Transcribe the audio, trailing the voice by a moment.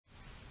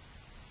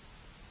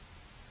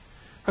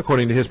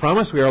According to His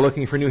promise, we are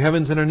looking for new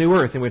heavens and a new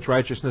earth in which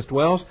righteousness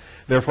dwells.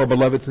 Therefore,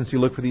 beloved, since you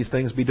look for these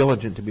things, be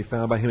diligent to be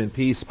found by Him in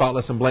peace,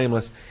 spotless and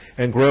blameless,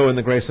 and grow in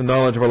the grace and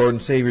knowledge of our Lord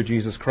and Savior,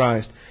 Jesus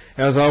Christ.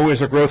 As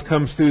always, our growth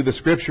comes through the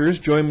Scriptures.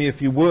 Join me, if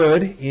you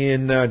would,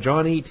 in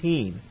John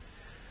 18.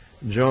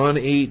 John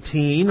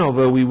 18,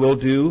 although we will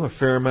do a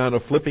fair amount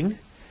of flipping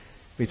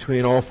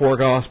between all four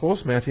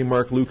Gospels, Matthew,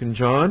 Mark, Luke, and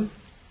John.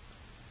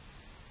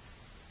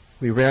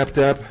 We wrapped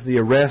up the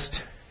arrest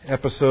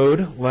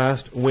episode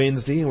last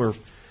Wednesday, and we're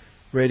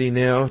ready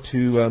now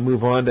to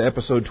move on to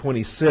episode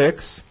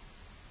 26.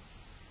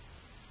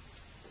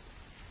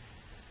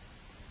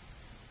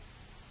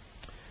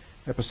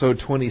 Episode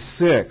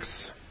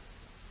 26.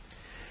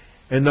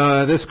 And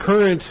this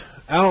current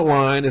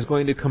outline is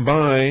going to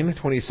combine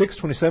 26,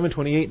 27,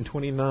 28, and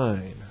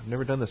 29. I've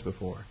never done this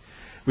before.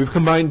 We've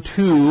combined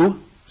 2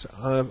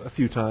 a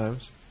few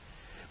times.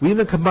 We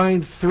even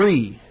combined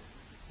 3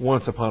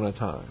 once upon a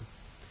time.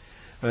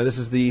 This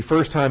is the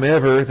first time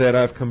ever that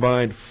I've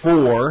combined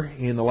 4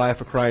 in the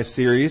Life of Christ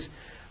series.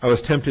 I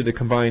was tempted to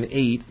combine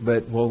 8,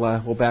 but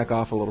we'll back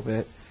off a little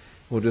bit.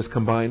 We'll just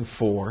combine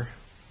 4.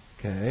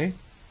 Okay.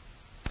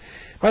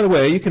 By the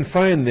way, you can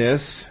find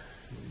this.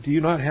 Do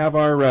you not have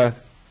our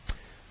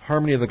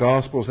Harmony of the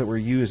Gospels that we're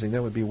using?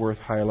 That would be worth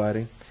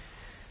highlighting.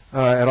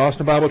 At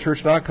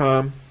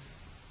austinbiblechurch.com.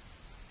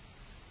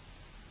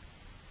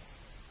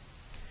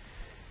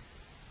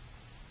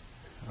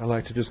 I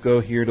like to just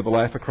go here to the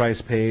Life of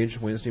Christ page,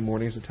 Wednesday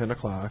mornings at 10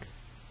 o'clock.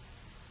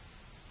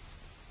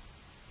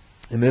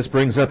 And this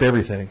brings up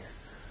everything.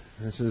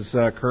 This is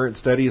current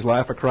studies,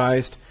 Life of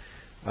Christ,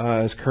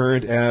 as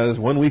current as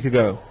 1 week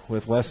ago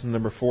with lesson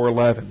number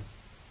 411.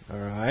 All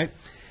right.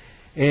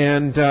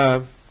 And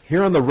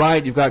here on the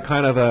right, you've got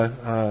kind of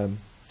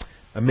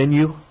a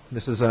menu.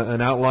 This is an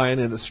outline,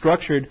 and it's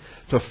structured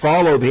to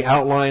follow the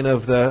outline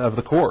of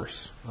the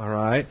course. All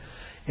right.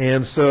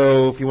 And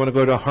so if you want to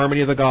go to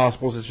Harmony of the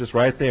Gospels, it's just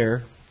right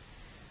there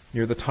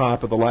near the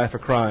top of the Life of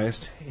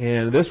Christ.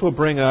 And this will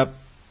bring up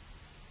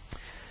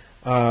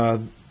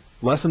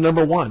lesson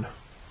number 1.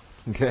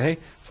 Okay?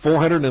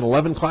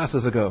 411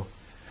 classes ago.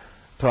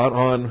 Taught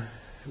on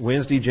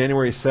Wednesday,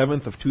 January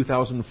 7th of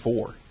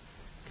 2004.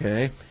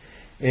 Okay?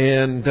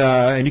 And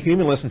you can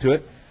even listen to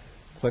it.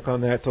 Click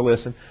on that to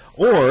listen.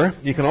 Or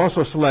you can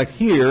also select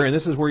here, and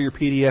this is where your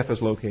PDF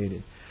is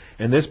located.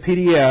 And this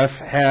PDF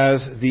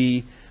has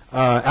the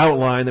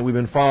outline that we've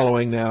been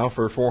following now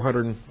for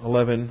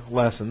 411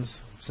 lessons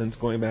since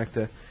going back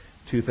to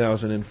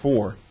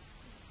 2004.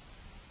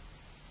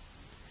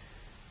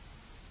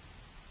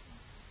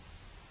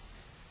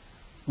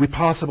 We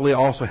possibly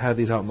also have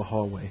these out in the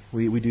hallway.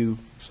 We do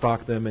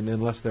stock them, and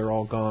unless they're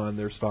all gone,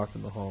 they're stocked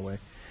in the hallway.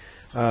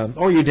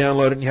 Or you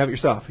download it and you have it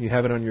yourself. You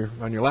have it on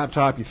your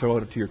laptop. You throw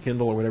it to your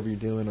Kindle or whatever you're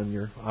doing on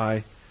your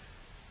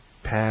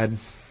iPad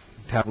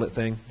tablet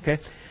thing. Okay.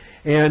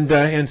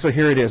 And so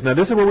here it is. Now,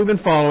 this is what we've been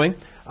following.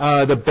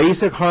 The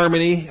basic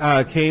harmony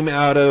came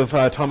out of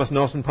Thomas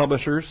Nelson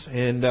Publishers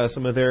and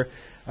some of their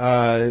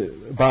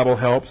Bible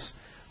helps.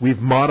 We've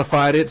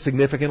modified it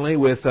significantly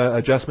with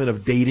adjustment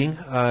of dating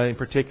in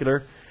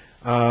particular.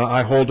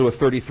 I hold to a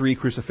 33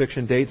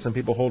 crucifixion date. Some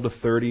people hold to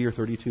 30 or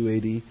 32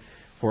 AD,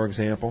 for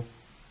example.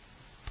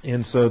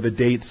 And so the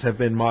dates have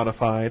been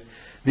modified.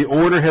 The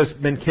order has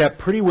been kept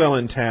pretty well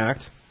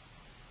intact.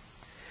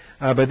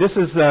 But this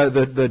is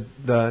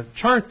the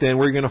chart then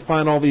where you're going to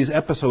find all these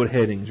episode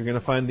headings. You're going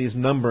to find these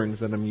numberings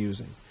that I'm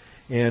using.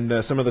 And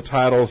some of the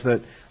titles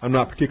that I'm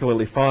not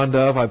particularly fond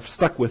of, I've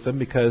stuck with them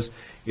because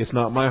it's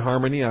not my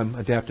harmony. I'm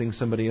adapting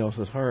somebody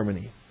else's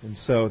harmony. And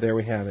so there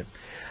we have it.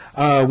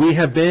 We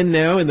have been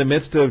now in the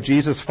midst of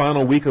Jesus'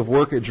 final week of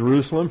work at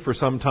Jerusalem for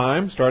some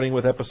time, starting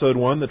with episode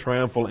 1, the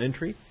triumphal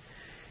entry.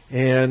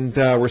 And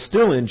we're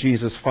still in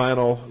Jesus'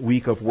 final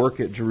week of work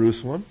at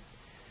Jerusalem.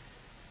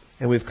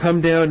 And we've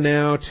come down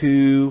now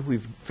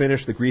we've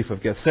finished the grief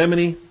of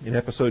Gethsemane in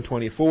episode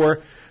 24,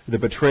 the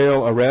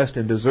betrayal, arrest,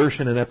 and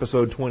desertion in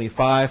episode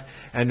 25,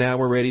 and now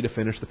we're ready to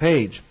finish the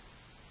page.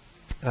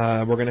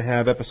 We're going to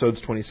have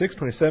episodes 26,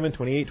 27,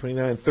 28,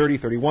 29, 30,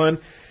 31,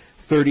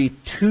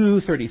 32,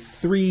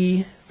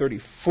 33,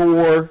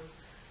 34,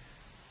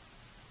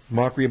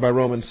 mockery by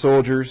Roman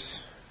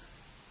soldiers,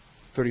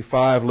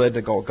 35 led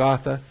to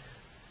Golgotha.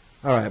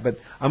 All right, but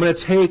I'm going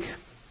to take,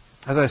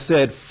 as I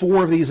said,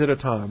 4 of these at a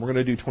time. We're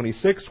going to do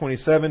 26,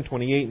 27,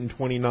 28, and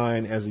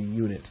 29 as a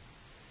unit.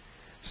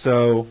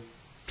 So,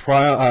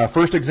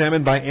 first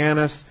examined by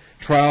Annas,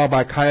 trial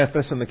by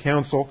Caiaphas and the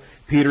council,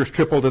 Peter's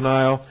triple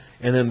denial,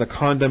 and then the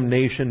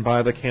condemnation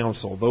by the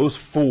council. Those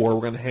 4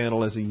 we're going to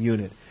handle as a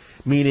unit,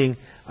 meaning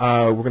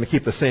we're going to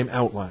keep the same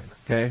outline,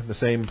 okay, the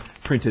same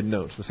printed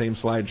notes, the same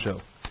slideshow.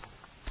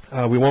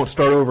 We won't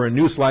start over a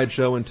new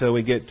slideshow until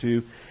we get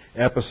to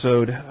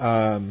episode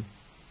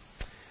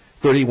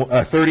 30,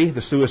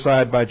 the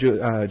suicide by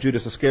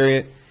Judas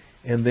Iscariot,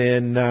 and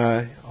then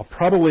I'll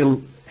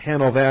probably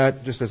handle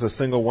that just as a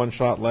single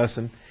one-shot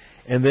lesson,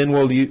 and then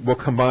we'll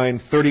combine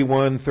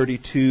 31,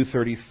 32,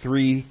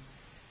 33,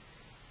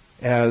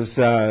 as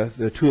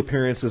the two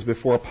appearances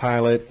before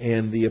Pilate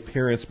and the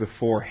appearance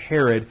before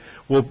Herod.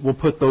 We'll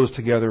put those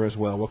together as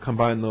well. We'll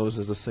combine those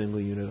as a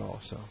single unit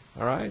also.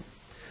 All right?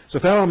 So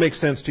if that all makes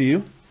sense to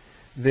you,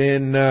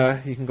 then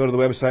you can go to the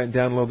website and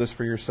download this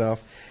for yourself.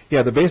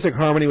 Yeah, the Basic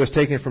Harmony was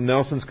taken from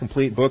Nelson's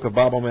Complete Book of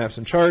Bible Maps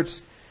and Charts.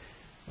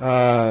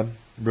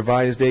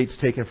 Revised dates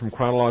taken from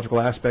Chronological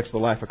Aspects of the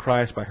Life of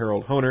Christ by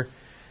Harold Honer.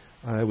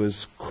 It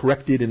was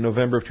corrected in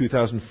November of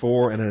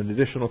 2004, and an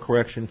additional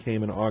correction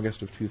came in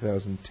August of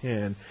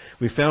 2010.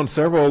 We found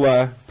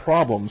several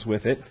problems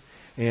with it,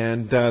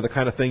 and the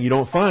kind of thing you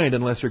don't find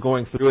unless you're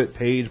going through it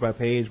page by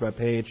page by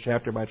page,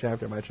 chapter by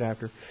chapter by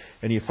chapter,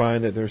 and you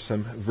find that there's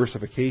some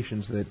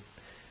versifications that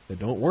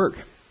don't work.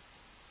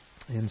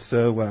 And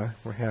so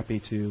we're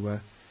happy to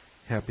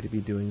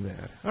be doing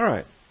that. All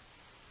right.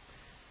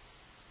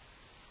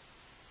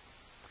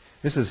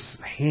 This is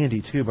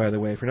handy, too, by the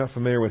way. If you're not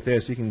familiar with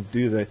this, you can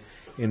do the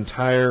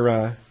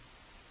entire,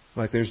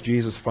 like there's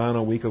Jesus'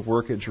 final week of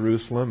work at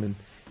Jerusalem, and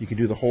you can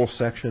do the whole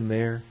section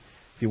there.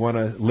 If you want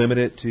to limit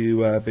it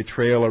to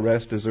betrayal,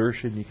 arrest,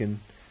 desertion, you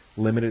can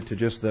limit it to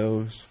just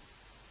those.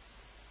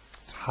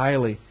 It's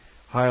highly,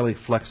 highly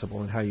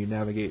flexible in how you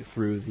navigate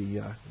through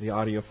the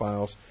audio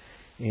files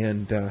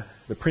and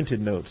the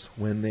printed notes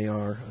when they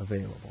are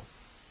available.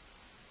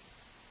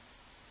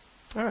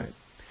 All right.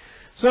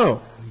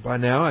 So, by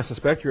now, I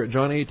suspect you're at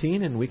John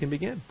 18, and we can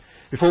begin.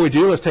 Before we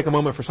do, let's take a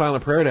moment for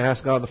silent prayer to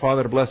ask God the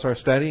Father to bless our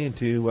study and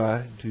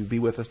to be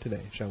with us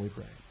today. Shall we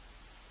pray?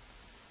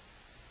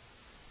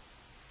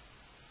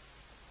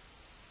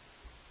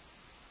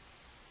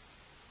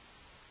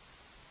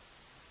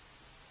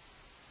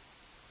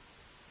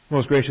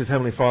 Most gracious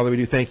Heavenly Father, we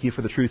do thank you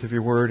for the truth of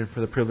your word and for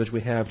the privilege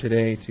we have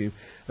today to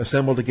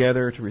assemble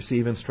together to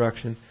receive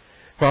instruction.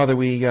 Father,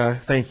 we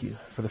thank you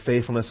for the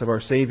faithfulness of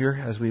our Savior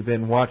as we've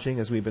been watching,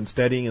 as we've been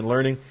studying and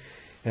learning.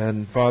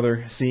 And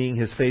Father, seeing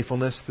His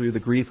faithfulness through the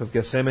grief of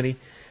Gethsemane,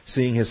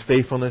 seeing His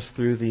faithfulness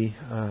through the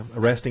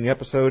arresting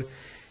episode.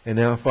 And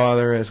now,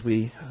 Father, as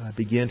we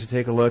begin to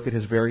take a look at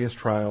His various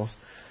trials,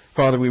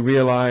 Father, we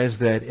realize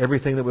that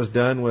everything that was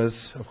done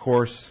was, of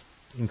course,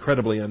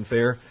 incredibly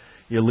unfair,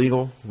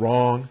 illegal,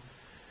 wrong.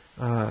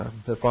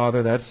 But Father,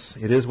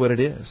 it is what it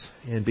is.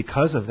 And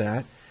because of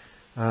that,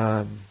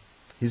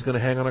 He's going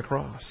to hang on a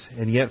cross.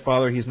 And yet,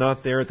 Father, He's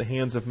not there at the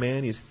hands of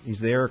man. He's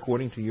there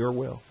according to your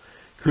will.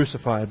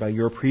 Crucified by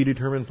your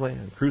predetermined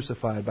plan.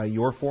 Crucified by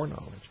your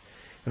foreknowledge.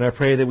 And I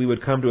pray that we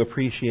would come to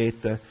appreciate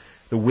the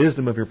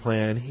wisdom of your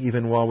plan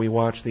even while we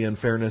watch the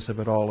unfairness of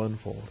it all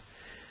unfold.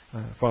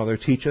 Father,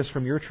 teach us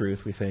from your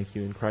truth, we thank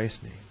you in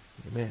Christ's name.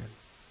 Amen.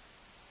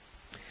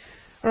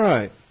 All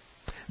right.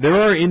 There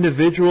are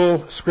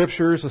individual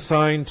scriptures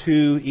assigned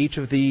to each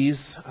of these.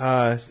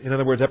 In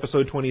other words,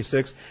 Episode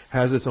 26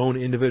 has its own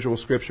individual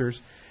scriptures.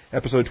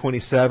 Episode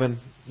 27,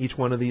 each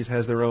one of these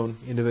has their own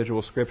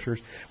individual scriptures.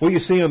 What you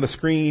see on the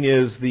screen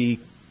is the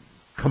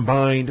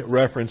combined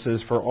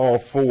references for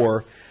all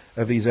four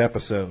of these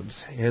episodes.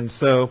 And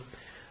so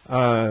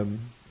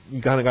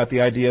you kind of got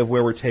the idea of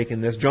where we're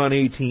taking this. John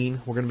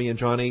 18, we're going to be in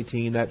John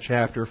 18, that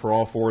chapter for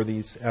all four of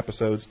these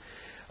episodes.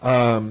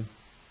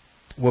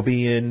 We'll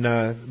be in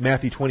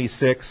Matthew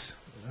 26,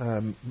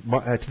 to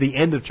the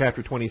end of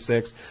chapter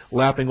 26,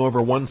 lapping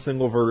over one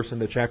single verse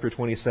into chapter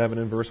 27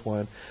 and verse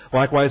 1.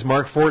 Likewise,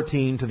 Mark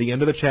 14, to the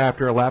end of the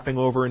chapter, lapping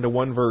over into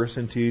one verse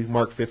into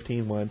Mark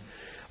 15:1.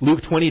 Luke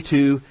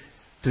 22,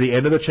 to the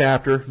end of the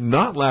chapter,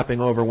 not lapping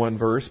over one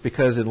verse,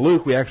 because in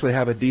Luke we actually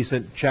have a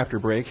decent chapter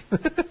break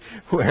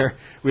where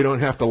we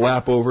don't have to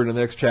lap over to the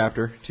next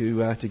chapter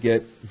to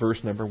get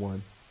verse number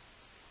 1,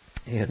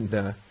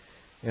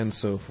 and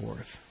so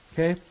forth.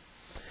 Okay.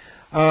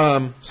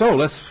 So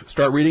let's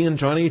start reading in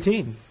John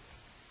 18.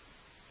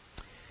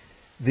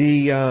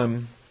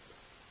 The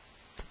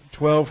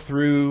 12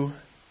 through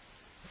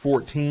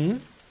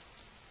 14,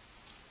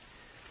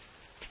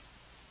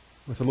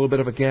 with a little bit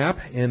of a gap,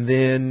 and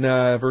then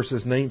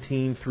verses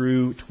 19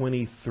 through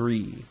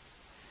 23.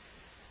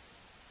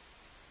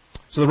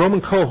 So the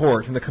Roman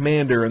cohort and the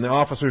commander and the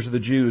officers of the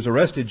Jews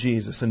arrested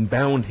Jesus and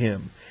bound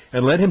him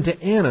and led him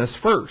to Annas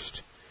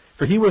first,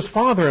 for he was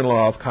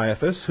father-in-law of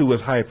Caiaphas, who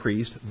was high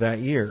priest that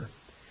year.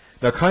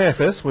 Now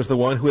Caiaphas was the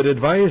one who had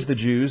advised the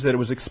Jews that it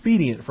was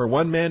expedient for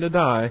one man to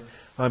die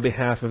on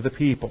behalf of the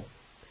people.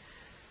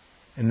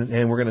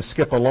 And we're going to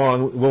skip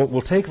along.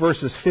 We'll take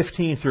verses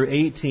 15 through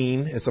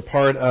 18. It's a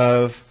part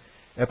of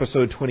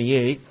episode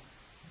 28.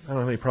 I don't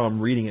have any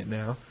problem reading it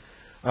now.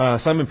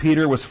 Simon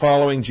Peter was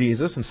following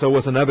Jesus, and so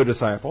was another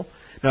disciple.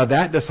 Now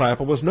that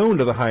disciple was known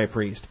to the high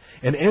priest,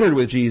 and entered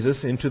with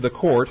Jesus into the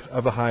court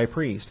of the high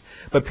priest.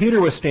 But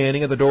Peter was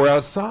standing at the door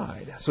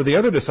outside. So the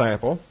other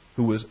disciple,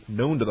 who was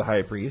known to the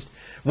high priest,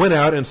 went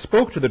out and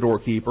spoke to the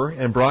doorkeeper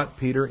and brought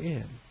Peter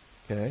in.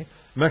 Okay,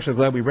 I'm actually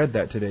glad we read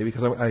that today,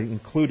 because I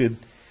included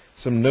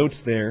some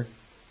notes there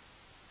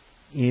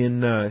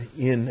in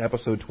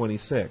episode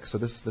 26. So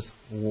this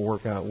will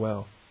work out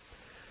well.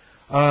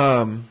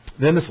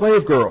 Then the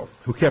slave girl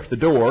who kept the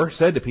door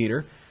said to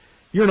Peter,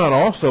 "You're not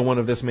also one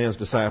of this man's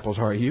disciples,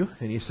 are you?"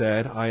 And he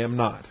said, "I am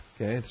not."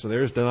 Okay, so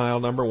there's denial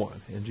number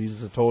one. And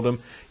Jesus had told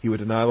him he would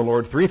deny the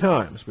Lord 3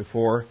 times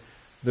before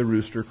the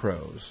rooster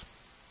crows.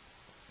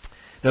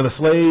 Now the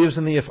slaves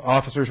and the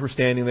officers were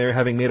standing there,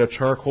 having made a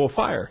charcoal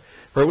fire,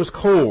 for it was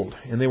cold,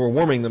 and they were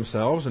warming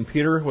themselves, and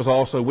Peter was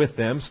also with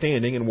them,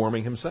 standing and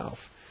warming himself.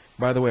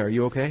 By the way, are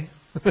you okay?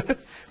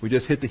 We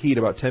just hit the heat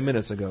about 10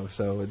 minutes ago,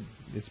 so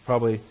it's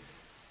probably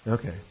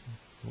okay.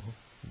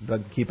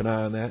 We'll keep an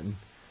eye on that and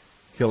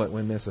kill it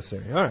when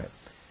necessary. All right.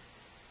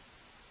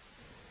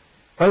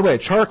 By the way,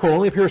 charcoal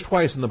only appears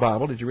twice in the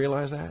Bible. Did you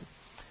realize that?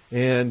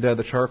 And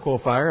the charcoal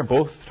fire,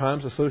 both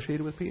times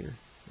associated with Peter,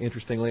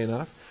 interestingly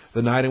enough.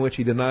 The night in which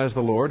he denies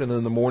the Lord, and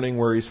then the morning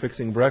where he's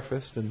fixing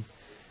breakfast, and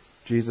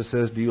Jesus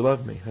says, "Do you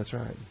love me?" That's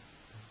right.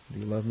 Do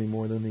you love me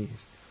more than these?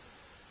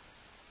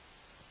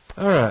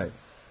 All right.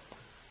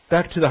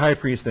 Back to the high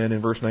priest then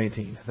in verse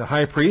 19. The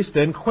high priest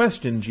then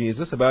questioned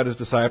Jesus about his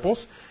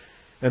disciples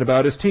and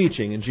about his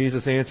teaching. And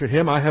Jesus answered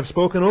him, "I have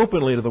spoken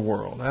openly to the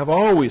world. I have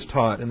always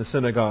taught in the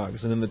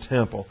synagogues and in the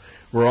temple,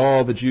 where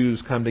all the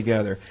Jews come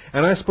together.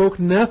 And I spoke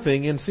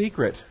nothing in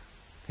secret."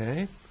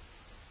 Okay?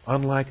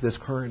 Unlike this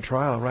current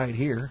trial right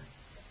here.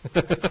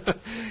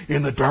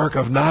 In the dark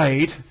of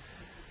night.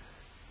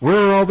 Where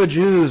are all the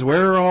Jews?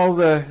 Where are all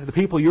the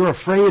people you're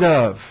afraid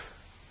of?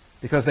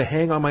 Because they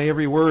hang on my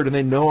every word and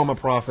they know I'm a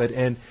prophet,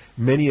 and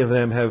many of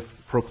them have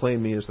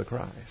proclaimed me as the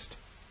Christ.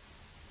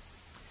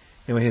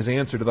 Anyway, his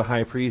answer to the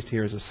high priest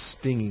here is a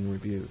stinging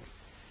rebuke.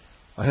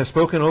 "I have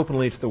spoken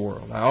openly to the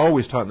world. I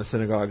always taught in the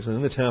synagogues and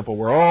in the temple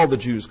where all the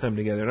Jews come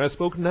together, and I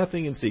spoke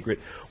nothing in secret.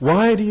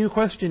 Why do you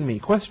question me?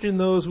 Question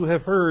those who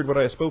have heard what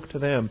I spoke to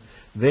them.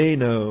 They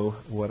know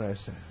what I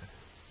said."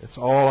 It's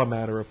all a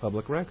matter of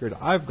public record.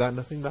 I've got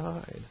nothing to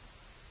hide.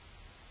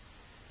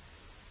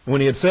 When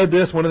he had said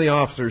this, one of the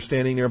officers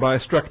standing nearby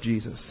struck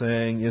Jesus,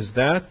 saying, "Is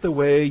that the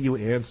way you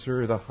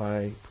answer the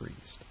high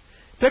priest?"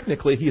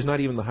 Technically, he's not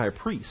even the high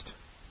priest,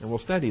 and we'll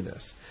study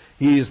this.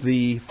 He's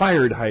the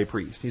fired high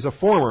priest. He's a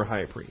former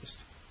high priest.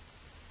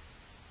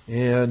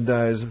 And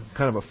is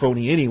kind of a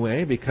phony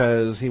anyway,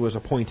 because he was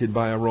appointed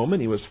by a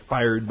Roman. He was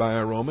fired by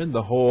a Roman.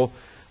 The whole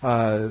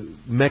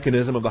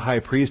mechanism of the high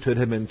priesthood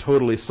had been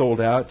totally sold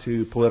out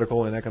to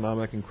political and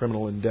economic and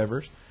criminal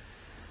endeavors.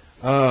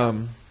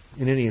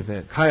 In any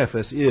event,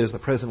 Caiaphas is the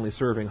presently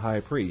serving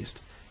high priest.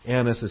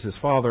 Annas is his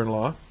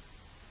father-in-law.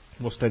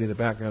 We'll study the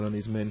background on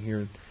these men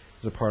here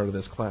as a part of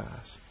this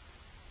class.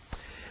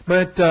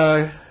 But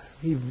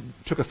he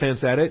took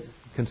offense at it,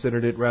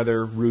 considered it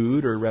rather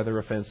rude or rather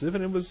offensive,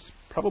 and it was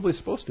probably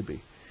supposed to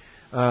be.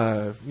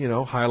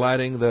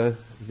 Highlighting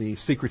the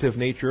secretive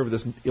nature of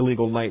this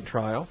illegal night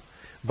trial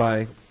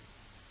by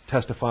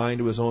testifying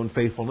to his own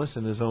faithfulness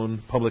in his own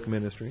public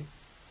ministry.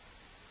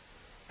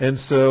 And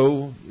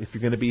so, if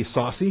you're going to be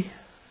saucy,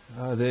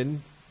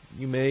 then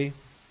you may,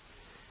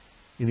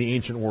 in the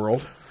ancient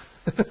world,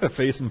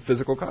 face some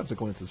physical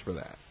consequences for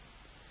that.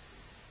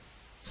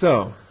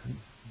 So,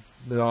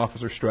 the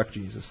officer struck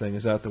Jesus, saying,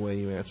 "Is that the way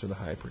you answer the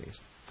high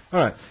priest?" All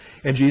right.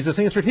 And Jesus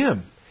answered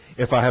him,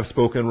 "If I have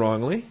spoken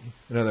wrongly,"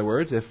 in other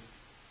words, if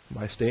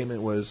my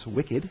statement was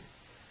wicked,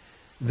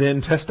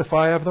 "then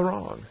testify of the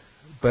wrong.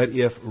 But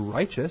if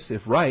righteous,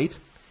 if right,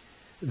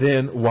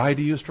 then why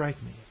do you strike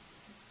me?"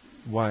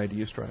 Why do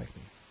you strike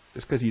me?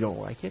 Just because you don't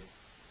like it?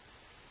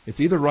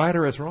 It's either right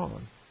or it's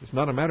wrong. It's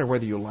not a matter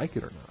whether you like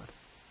it or not.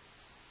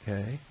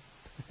 Okay?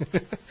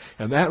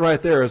 And that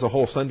right there is a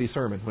whole Sunday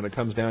sermon when it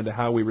comes down to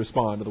how we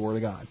respond to the Word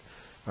of God.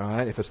 All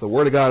right? If it's the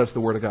Word of God, it's the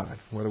Word of God,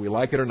 whether we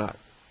like it or not.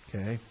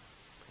 Okay?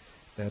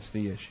 That's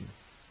the issue.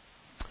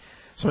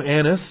 So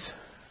Annas,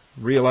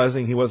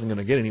 realizing he wasn't going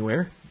to get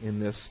anywhere in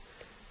this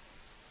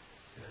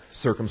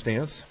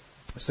circumstance,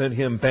 sent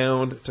him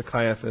bound to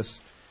Caiaphas,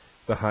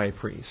 the high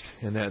priest.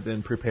 And that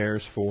then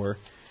prepares for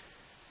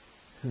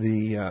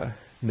the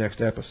next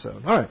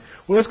episode. All right.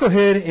 Well, let's go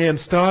ahead and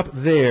stop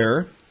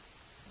there.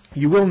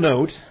 You will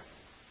note...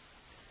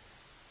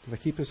 Did I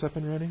keep this up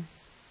and running?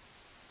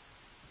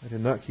 I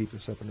did not keep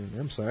this up and running.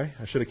 I'm sorry.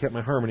 I should have kept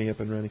my harmony up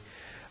and running.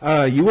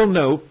 You will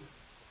note,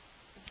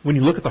 when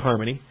you look at the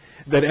harmony,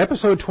 that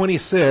episode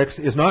 26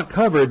 is not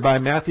covered by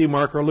Matthew,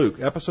 Mark, or Luke.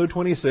 Episode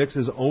 26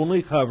 is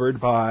only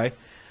covered by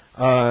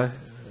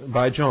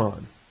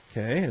John.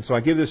 Okay, and so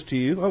I give this to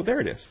you. Oh, there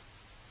it is.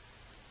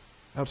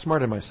 I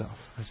outsmarted myself.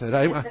 I said,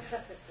 I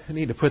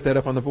need to put that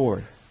up on the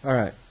board. All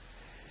right.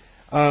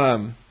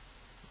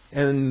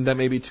 And that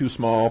may be too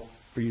small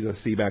for you to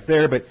see back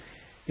there, but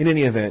in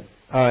any event,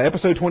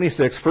 episode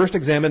 26, first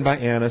examined by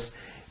Annas,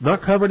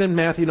 not covered in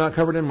Matthew, not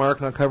covered in Mark,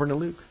 not covered in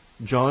Luke.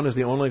 John is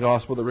the only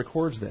gospel that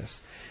records this.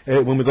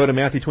 When we go to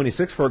Matthew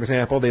 26, for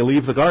example, they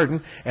leave the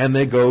garden and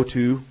they go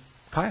to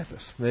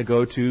Caiaphas. They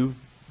go to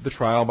the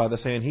trial by the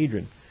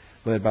Sanhedrin,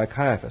 led by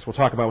Caiaphas. We'll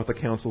talk about what the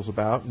council's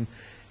about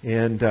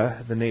and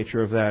the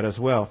nature of that as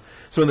well.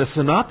 So in the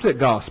Synoptic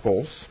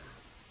Gospels,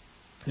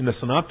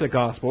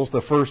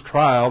 the first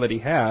trial that he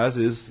has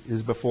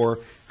is before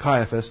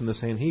Caiaphas and the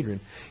Sanhedrin.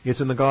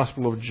 It's in the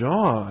Gospel of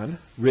John,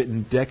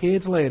 written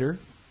decades later.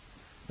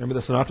 Remember,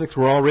 the Synoptics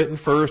were all written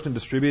first and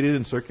distributed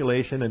in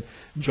circulation, and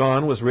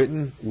John was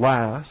written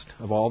last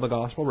of all the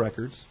Gospel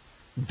records.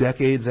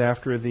 decades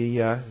after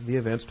the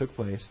events took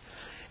place.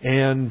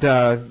 And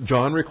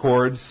John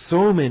records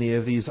so many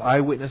of these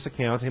eyewitness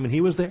accounts. I mean,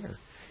 he was there.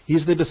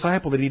 He's the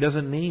disciple that he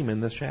doesn't name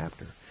in this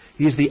chapter.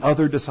 He's the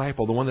other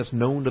disciple, the one that's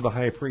known to the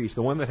high priest,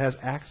 the one that has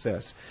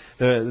access.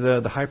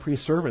 The high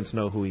priest servants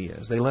know who he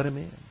is. They let him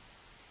in.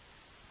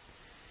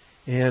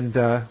 And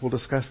we'll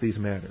discuss these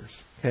matters.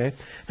 Okay.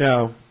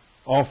 Now,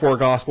 all four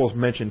Gospels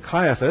mention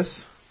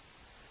Caiaphas,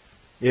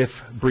 if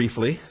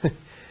briefly.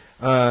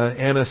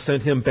 Annas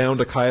sent him bound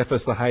to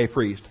Caiaphas the high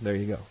priest. There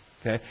you go.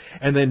 Okay.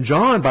 And then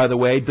John, by the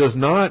way, does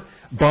not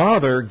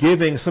bother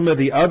giving some of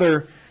the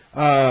other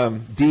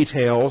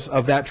details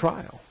of that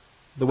trial,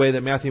 the way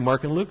that Matthew,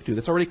 Mark, and Luke do.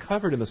 That's already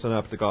covered in the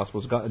Synoptic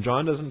Gospels.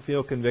 John doesn't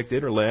feel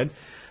convicted or led.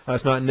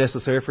 It's not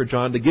necessary for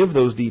John to give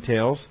those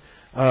details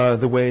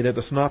the way that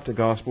the Synoptic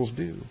Gospels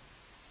do.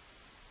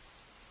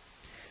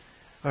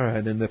 All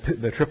right, then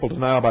the triple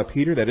denial by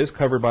Peter, that is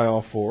covered by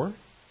all four.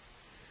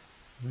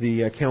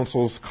 The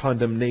council's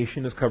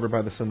condemnation is covered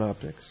by the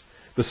Synoptics.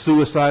 The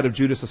suicide of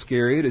Judas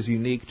Iscariot is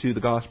unique to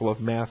the Gospel of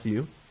Matthew.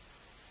 And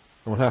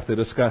we'll have to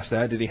discuss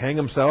that. Did he hang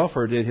himself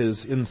or did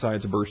his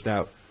insides burst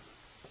out?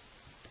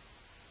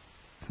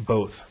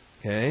 Both.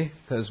 Okay?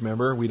 Because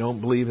remember, we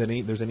don't believe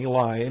that there's any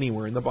lie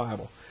anywhere in the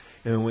Bible.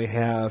 And when we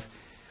have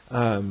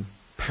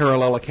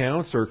parallel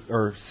accounts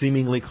or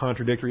seemingly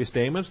contradictory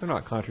statements, they're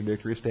not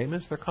contradictory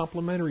statements, they're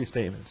complementary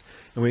statements.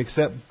 And we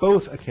accept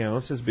both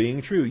accounts as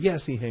being true.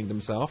 Yes, he hanged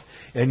himself,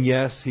 and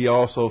yes, he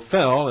also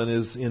fell and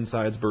his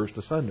insides burst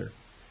asunder.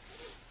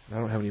 I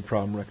don't have any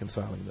problem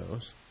reconciling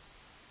those.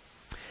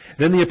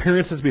 Then the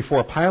appearances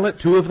before Pilate,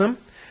 two of them,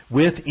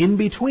 with in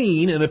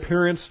between an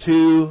appearance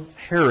to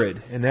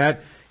Herod, and that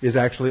is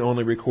actually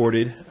only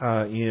recorded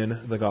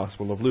in the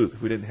Gospel of Luke.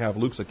 If we didn't have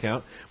Luke's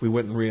account, we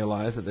wouldn't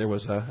realize that there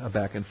was a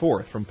back and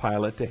forth from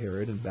Pilate to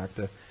Herod and back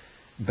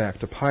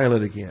to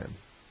Pilate again.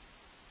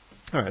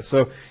 All right,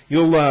 so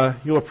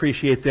you'll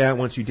appreciate that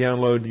once you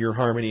download your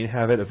Harmony and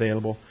have it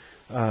available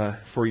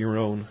for your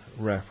own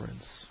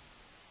reference.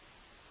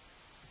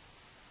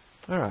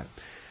 All right,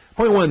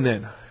 point one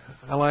then.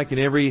 I like in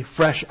every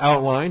fresh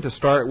outline to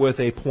start with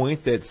a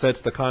point that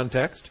sets the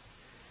context.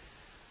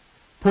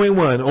 Point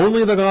one,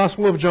 only the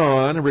Gospel of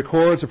John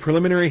records a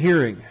preliminary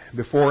hearing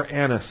before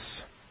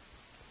Annas,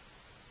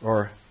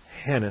 or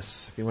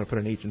Hannas, if you want to put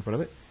an H in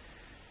front of it,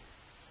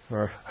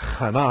 or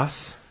Hanas,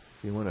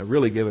 if you want to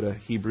really give it a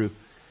Hebrew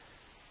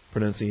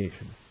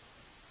pronunciation.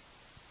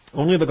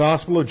 Only the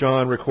Gospel of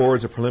John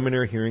records a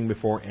preliminary hearing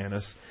before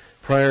Annas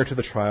prior to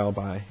the trial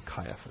by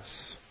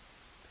Caiaphas.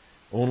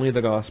 Only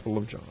the Gospel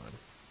of John.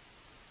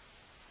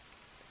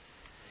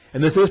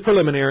 And this is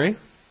preliminary.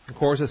 Of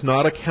course, it's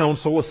not a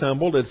council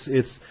assembled.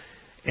 It's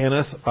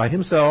Annas by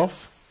himself,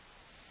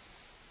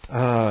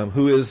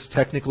 who is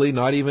technically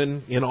not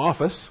even in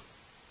office,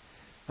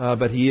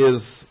 but he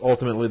is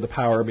ultimately the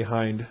power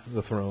behind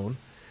the throne.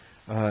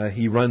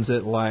 He runs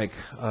it like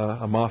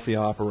a mafia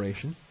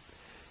operation.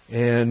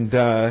 And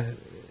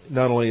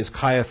not only is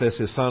Caiaphas,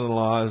 his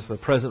son-in-law, is the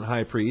present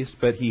high priest,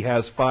 but he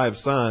has 5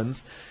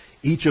 sons,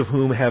 each of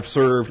whom have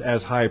served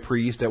as high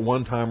priest at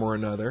one time or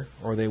another,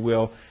 or they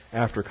will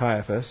after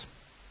Caiaphas.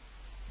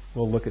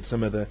 We'll look at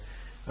some of the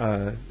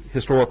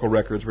historical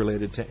records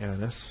related to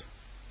Annas,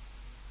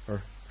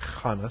 or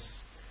Hannas,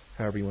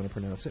 however you want to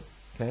pronounce it.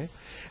 Okay,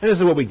 and this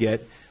is what we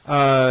get.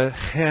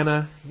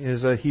 Hannah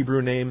is a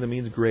Hebrew name that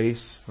means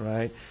grace,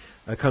 right?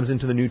 Comes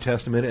into the New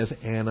Testament as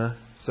Anna.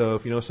 So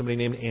if you know somebody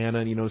named Anna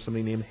and you know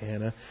somebody named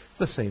Hannah, it's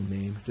the same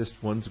name. Just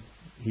one's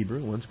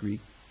Hebrew, one's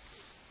Greek.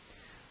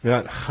 We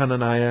got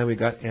Hananiah, we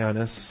got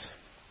Annas.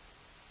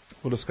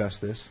 We'll discuss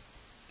this.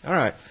 All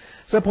right.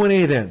 So point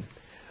A then.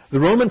 The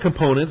Roman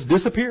components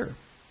disappear.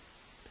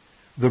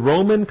 The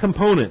Roman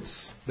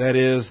components, that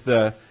is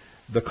the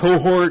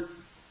cohort,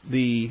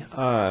 the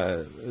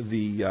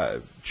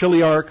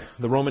chiliarch,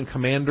 the Roman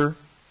commander,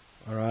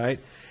 all right,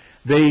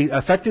 they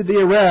effected the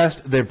arrest.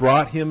 They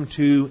brought him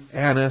to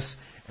Annas,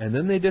 and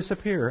then they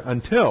disappear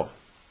until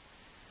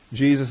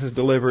Jesus is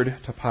delivered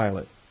to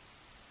Pilate.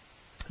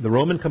 The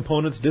Roman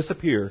components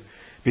disappear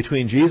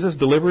between Jesus'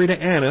 delivery to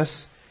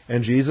Annas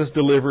and Jesus'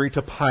 delivery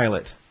to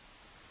Pilate.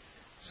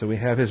 So we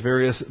have his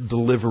various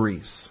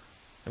deliveries.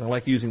 And I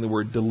like using the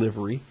word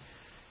delivery.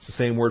 It's the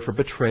same word for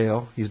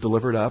betrayal. He's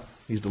delivered up.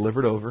 He's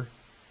delivered over.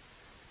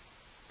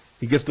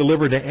 He gets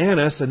delivered to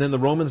Annas, and then the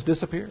Romans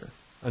disappear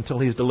until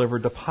he's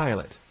delivered to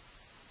Pilate.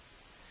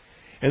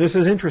 And this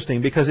is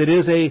interesting because it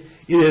is an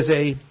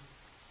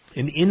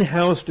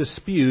in-house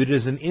dispute. It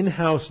is an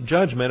in-house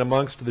judgment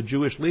amongst the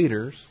Jewish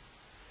leaders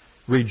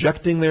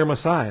rejecting their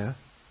Messiah.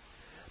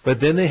 But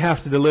then they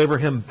have to deliver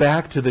him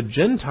back to the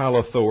Gentile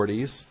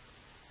authorities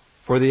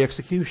for the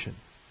execution.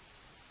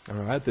 All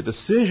right, the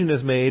decision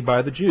is made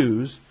by the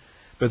Jews,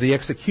 but the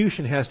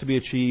execution has to be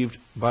achieved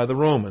by the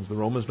Romans. The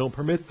Romans don't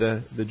permit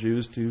the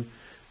Jews to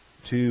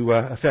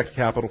effect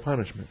capital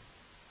punishment.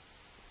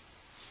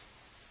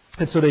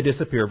 And so they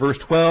disappear. Verse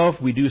 12,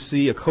 we do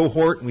see a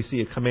cohort and we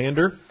see a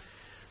commander.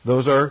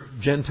 Those are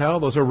Gentile,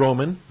 those are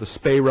Roman. The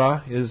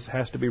Speira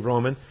has to be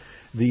Roman.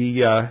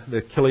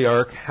 The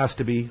chiliarch has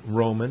to be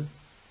Roman.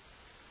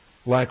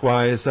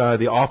 Likewise,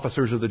 the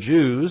officers of the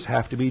Jews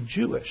have to be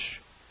Jewish.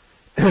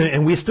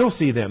 And we still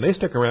see them. They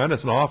stick around.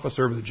 It's an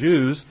officer of the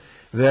Jews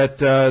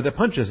that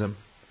punches him.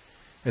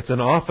 It's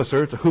an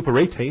officer, it's a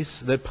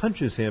huperetes, that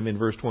punches him in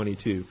verse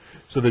 22.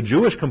 So the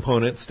Jewish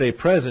components stay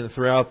present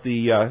throughout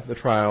the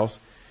trials,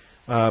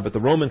 but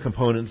the Roman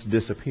components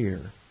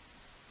disappear.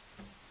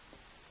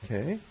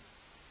 Okay?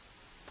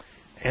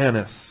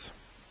 Annas.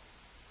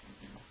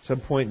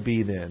 Subpoint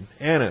B then.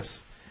 Annas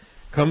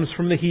comes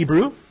from the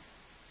Hebrew.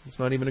 It's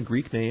not even a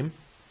Greek name.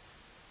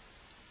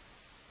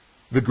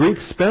 The Greek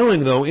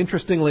spelling, though,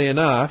 interestingly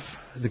enough,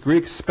 the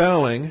Greek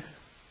spelling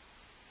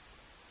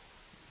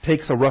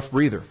takes a rough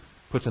breather,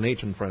 puts an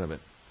H in front of it,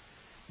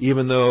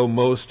 even though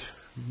most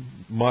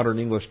modern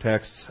English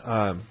texts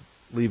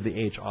leave the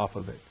H off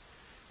of it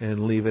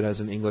and leave it as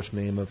an English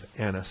name of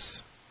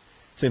Annas.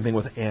 Same thing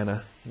with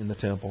Anna in the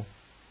temple.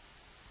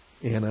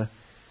 Anna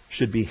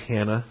should be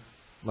Hannah,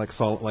 like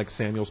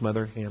Samuel's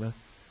mother, Hannah.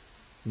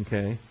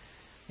 Okay,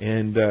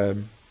 and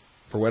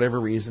for whatever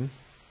reason,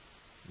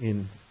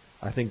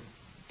 I think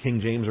King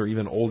James or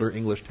even older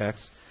English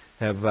texts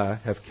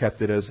have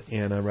kept it as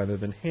Anna rather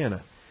than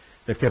Hannah.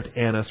 They've kept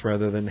Annas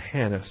rather than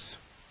Hannas.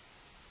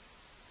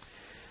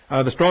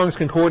 The Strong's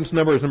Concordance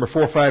number is number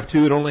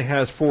 452. It only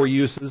has 4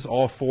 uses,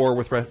 all 4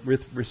 with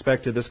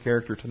respect to this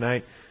character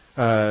tonight.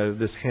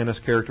 This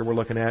Hannas character we're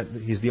looking at.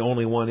 He's the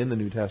only one in the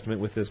New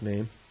Testament with this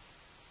name.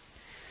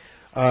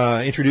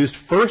 Introduced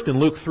first in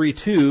Luke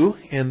 3:2,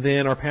 and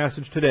then our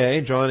passage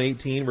today, John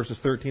 18, verses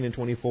 13 and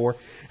 24,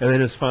 and then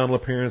his final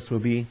appearance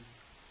will be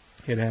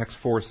in Acts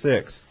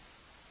 4:6.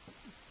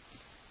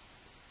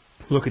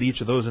 Look at each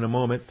of those in a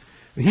moment.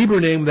 The Hebrew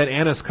name that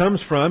Annas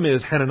comes from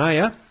is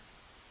Hananiah.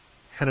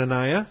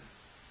 Hananiah,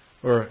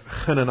 or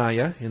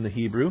Hananiah in the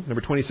Hebrew. Number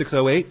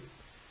 2608.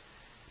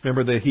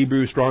 Remember, the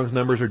Hebrew Strong's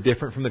numbers are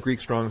different from the Greek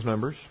Strong's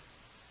numbers.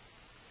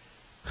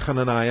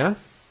 Hananiah,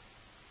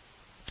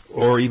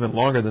 or even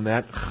longer than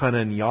that,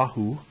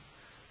 Hananyahu.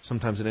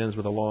 Sometimes it ends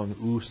with a long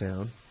oo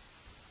sound.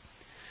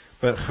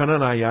 But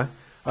Hananiah.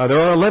 There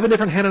are 11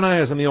 different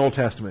Hananiahs in the Old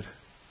Testament.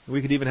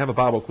 We could even have a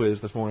Bible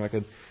quiz this morning. I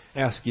could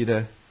ask you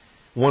to...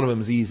 One of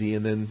them is easy,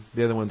 and then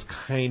the other one's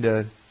kind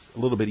of a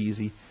little bit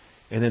easy,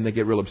 and then they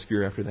get real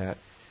obscure after that.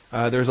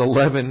 There's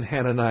 11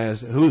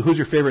 Hananiahs. Who's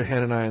your favorite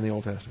Hananiah in the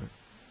Old Testament?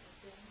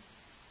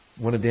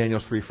 One of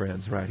Daniel's 3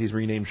 friends, right? He's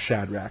renamed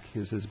Shadrach,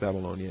 is his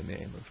Babylonian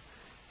name of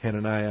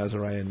Hananiah,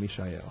 Azariah, and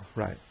Mishael,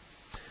 right?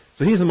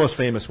 So he's the most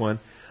famous one.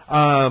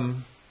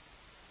 Another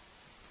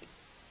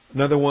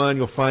one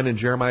you'll find in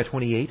Jeremiah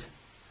 28.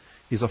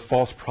 He's a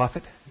false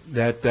prophet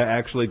that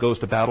actually goes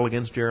to battle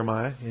against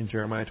Jeremiah in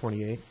Jeremiah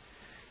 28.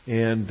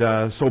 And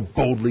so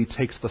boldly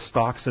takes the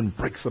stocks and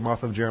breaks them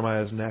off of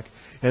Jeremiah's neck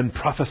and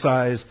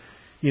prophesies,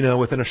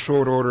 within a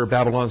short order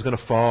Babylon's going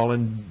to fall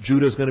and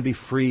Judah's going to be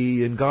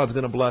free and God's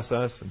going to bless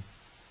us. And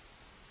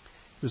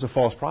he was a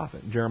false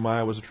prophet.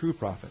 Jeremiah was a true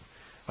prophet.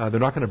 They're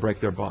not going to break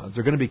their bonds.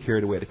 They're going to be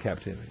carried away to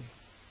captivity.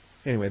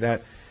 Anyway,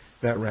 that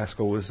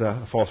rascal was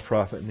a false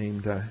prophet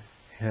named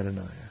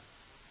Hananiah.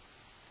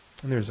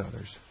 And there's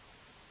others.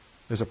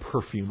 There's a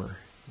perfumer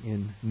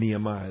in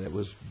Nehemiah that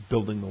was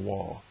building the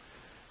wall.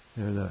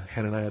 And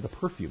Hananiah the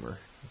perfumer.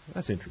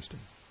 That's interesting.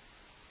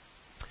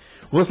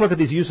 Well, let's look at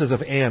these uses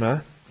of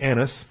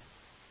Annas,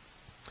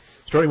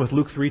 starting with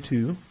Luke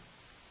 3:2.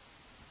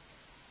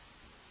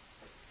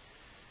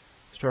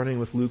 Starting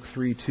with Luke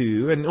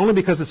 3:2, and only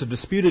because it's a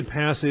disputed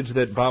passage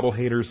that Bible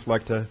haters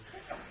like to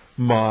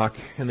mock,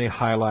 and they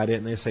highlight it,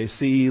 and they say,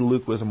 see,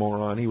 Luke was a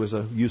moron. He was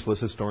a useless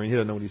historian. He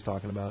doesn't know what he's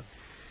talking about.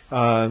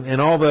 And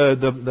all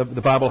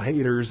the Bible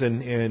haters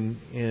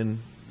and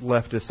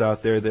leftists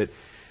out there that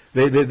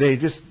they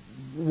just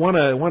want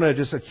to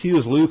just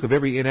accuse Luke of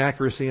every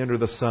inaccuracy under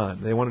the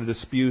sun. They want to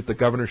dispute the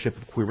governorship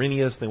of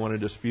Quirinius. They want to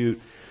dispute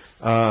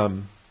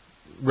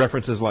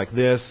references like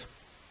this.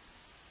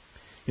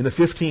 In the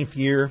 15th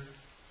year,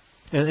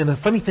 and the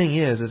funny thing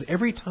is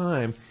every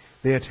time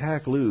they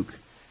attack Luke,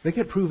 they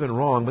get proven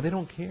wrong, but they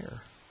don't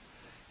care.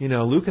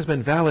 Luke has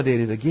been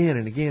validated again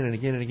and again and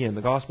again and again,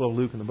 the Gospel of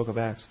Luke and the book of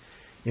Acts,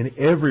 in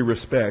every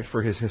respect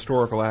for his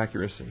historical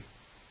accuracy.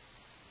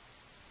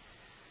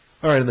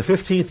 All right, in the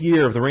 15th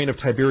year of the reign of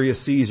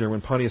Tiberius Caesar, when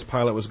Pontius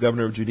Pilate was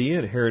governor of Judea,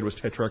 and Herod was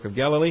tetrarch of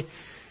Galilee,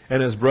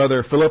 and his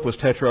brother Philip was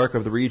tetrarch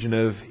of the region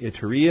of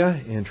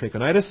Iturea and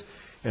Trachonitis,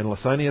 and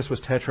Lysanias was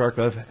tetrarch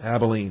of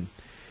Abilene.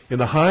 In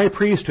the high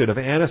priesthood of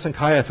Annas and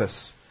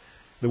Caiaphas,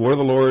 the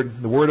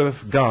word of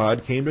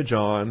God came to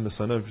John, the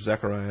son of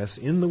Zacharias,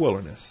 in the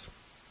wilderness.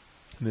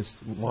 And this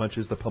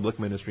launches the public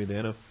ministry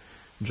then of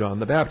John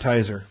the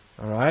Baptizer.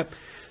 All right?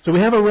 So we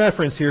have a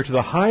reference here to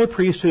the high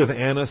priesthood of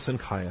Annas and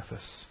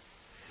Caiaphas.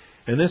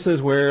 And this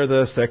is where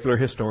the secular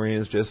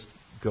historians just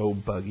go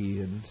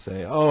buggy and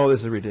say, oh, this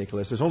is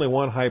ridiculous. There's only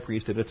one high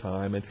priest at a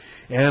time. And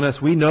Annas,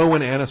 we know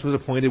when Annas was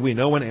appointed. We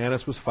know when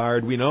Annas was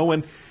fired. We know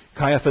when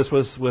Caiaphas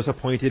was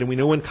appointed. And we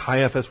know when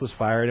Caiaphas was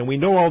fired. And we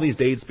know all these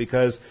dates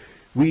because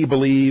we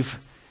believe,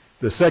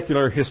 the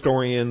secular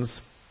historians,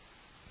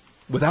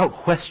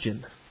 without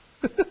question,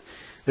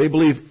 they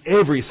believe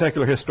every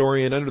secular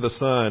historian under the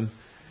sun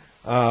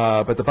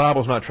But the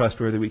Bible's not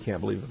trustworthy. We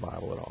can't believe the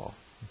Bible at all.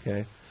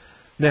 Okay?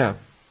 Now,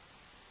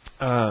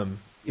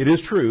 it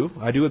is true,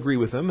 I do agree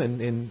with them,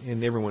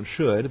 and everyone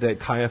should, that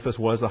Caiaphas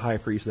was the high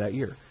priest that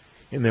year.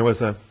 And there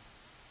was a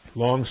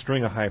long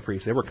string of high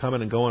priests. They were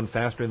coming and going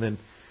faster than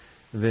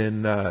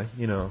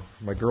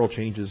my girl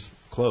changes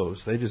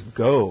clothes. They just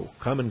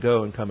come and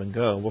go and come and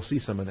go. We'll see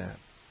some of that.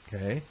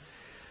 Okay?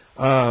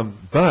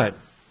 But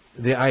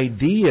the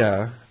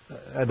idea,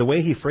 the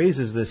way he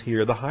phrases this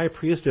here, the high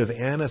priesthood of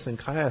Annas and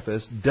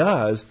Caiaphas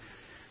does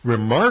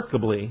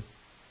remarkably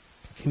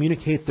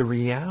communicate the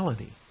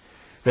reality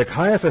that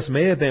Caiaphas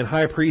may have been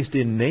high priest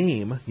in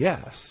name,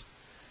 yes,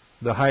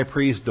 the high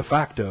priest de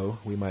facto,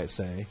 we might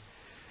say,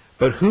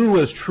 but who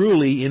was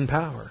truly in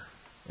power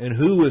and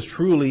who was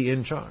truly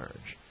in charge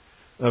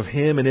of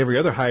him and every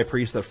other high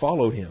priest that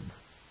followed him.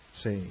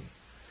 See,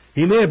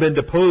 he may have been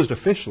deposed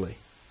officially,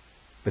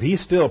 but he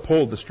still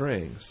pulled the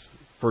strings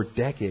for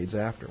decades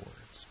afterwards.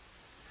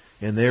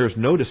 And there's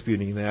no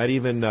disputing that.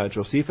 Even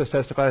Josephus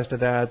testifies to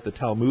that. The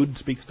Talmud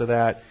speaks to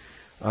that.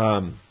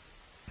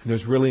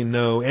 There's really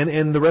no...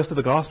 And the rest of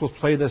the Gospels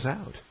play this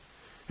out.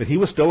 That he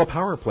was still a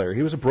power player.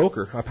 He was a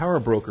power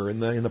broker in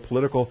the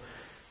political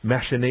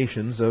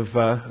machinations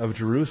of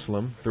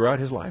Jerusalem throughout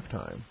his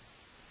lifetime.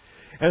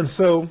 And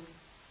so,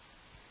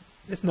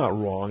 it's not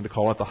wrong to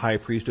call it the high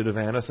priesthood of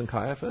Annas and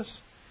Caiaphas.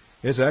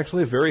 It's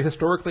actually very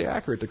historically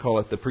accurate to call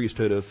it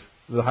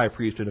the high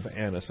priesthood of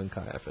Annas and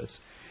Caiaphas.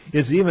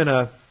 It's even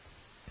a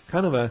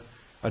kind of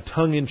a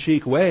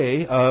tongue-in-cheek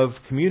way of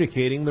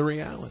communicating the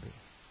reality.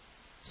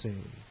 See,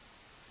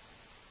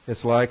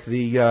 it's like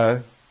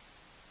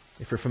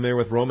if you're familiar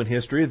with Roman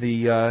history,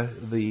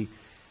 the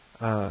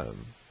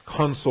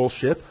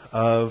consulship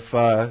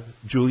of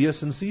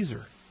Julius and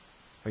Caesar.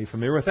 Are you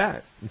familiar with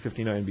that in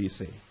 59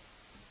 BC?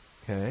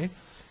 Okay,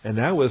 and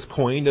that was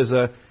coined as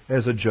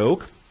a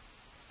joke,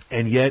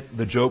 and yet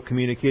the joke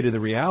communicated the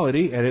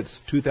reality, and it's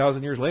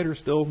 2,000 years later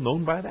still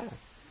known by that.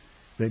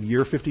 That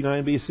year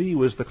 59 BC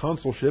was the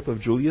consulship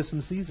of Julius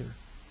and Caesar.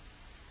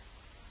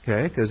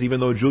 Okay, because even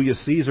though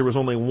Julius Caesar was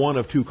only one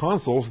of two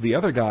consuls, the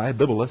other guy,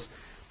 Bibulus,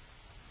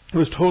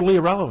 was totally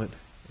irrelevant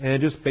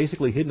and just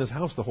basically hid in his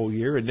house the whole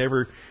year and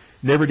never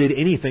did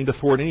anything to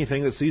thwart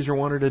anything that Caesar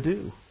wanted to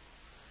do.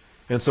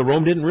 And so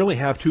Rome didn't really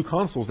have two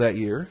consuls that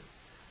year.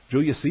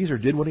 Julius Caesar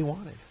did what he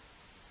wanted.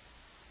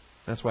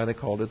 That's why they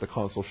called it the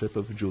consulship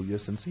of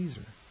Julius and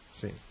Caesar.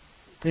 See.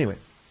 Anyway,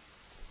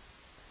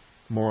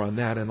 more on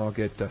that, and I'll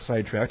get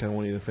sidetracked. I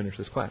won't even finish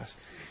this class.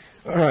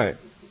 All right.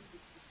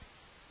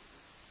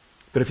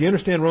 But if you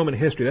understand Roman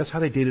history, that's how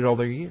they dated all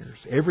their years.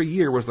 Every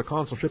year was the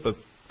consulship of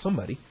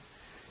somebody,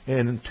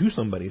 and two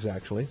somebodies,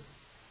 actually.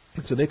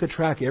 And so they could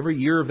track every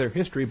year of their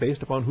history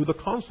based upon who the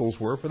consuls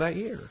were for that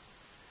year.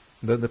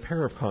 The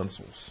pair of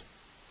consuls.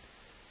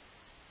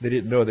 They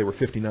didn't know they were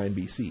 59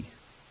 BC.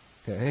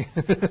 Okay?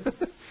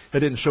 That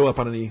didn't show up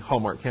on any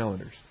Hallmark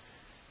calendars.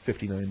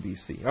 59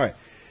 BC. All right.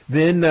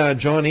 Then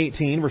John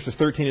 18, verses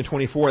 13 and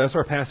 24. That's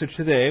our passage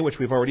today, which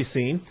we've already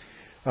seen,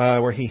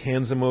 where he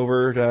hands him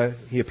over. The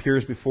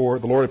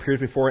Lord appears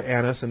before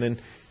Annas, and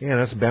then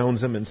Annas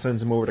bounds him and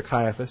sends him over to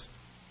Caiaphas.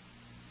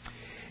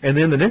 And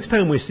then the next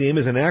time we see him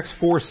is in Acts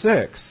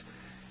 4:6.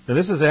 Now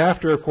this is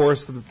after, of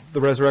course,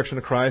 the resurrection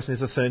of Christ and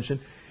his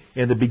ascension,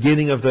 and the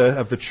beginning of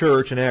the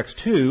church in Acts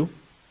 2.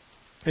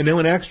 And then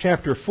in Acts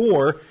chapter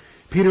 4,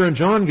 Peter and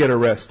John get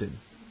arrested.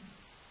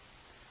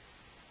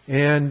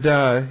 And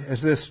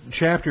as this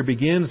chapter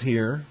begins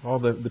here, all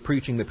the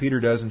preaching that Peter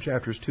does in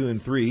chapters 2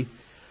 and 3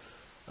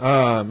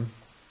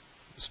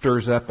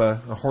 stirs up a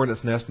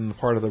hornet's nest on the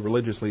part of the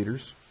religious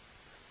leaders.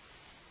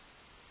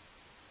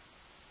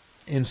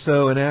 And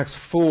so in Acts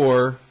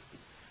 4,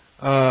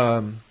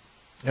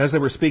 as they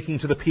were speaking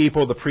to the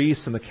people, the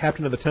priests and the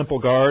captain of the temple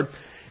guard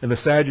and the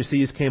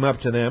Sadducees came up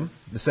to them.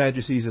 The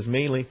Sadducees is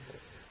mainly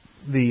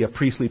the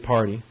priestly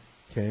party.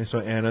 Okay, so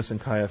Annas and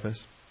Caiaphas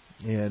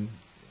and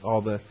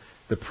all the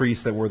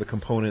priests that were the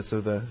components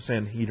of the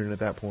Sanhedrin at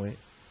that point.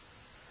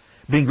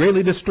 Being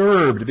greatly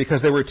disturbed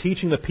because they were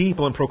teaching the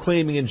people and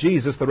proclaiming in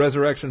Jesus the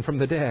resurrection from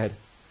the dead.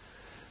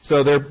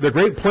 So their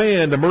great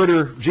plan to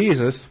murder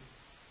Jesus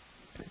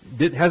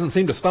hasn't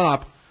seemed to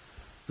stop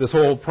this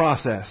whole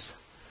process.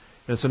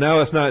 And so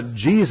now it's not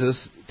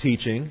Jesus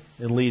teaching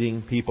and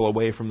leading people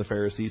away from the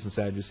Pharisees and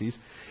Sadducees.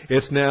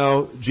 It's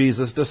now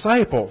Jesus'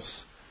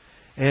 disciples.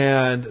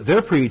 And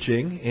they're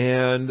preaching,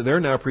 and they're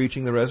now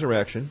preaching the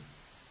resurrection,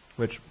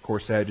 which, of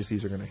course,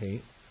 Sadducees are going to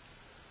hate.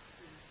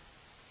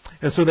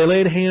 And so they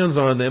laid hands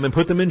on them and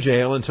put them in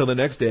jail until the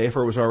next day,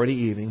 for it was already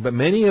evening. But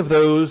many of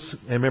those,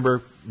 and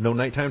remember, no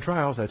nighttime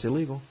trials, that's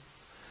illegal.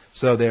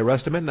 So they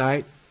arrest them at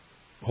night,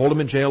 hold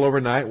them in jail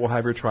overnight, we'll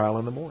have your trial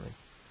in the morning.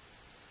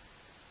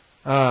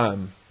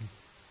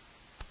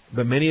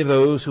 But many of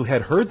those who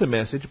had heard the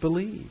message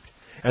believed.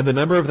 And the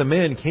number of the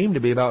men came to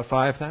be about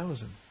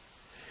 5,000.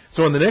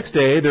 So on the next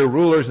day, their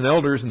rulers and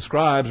elders and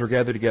scribes were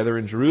gathered together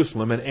in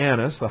Jerusalem, and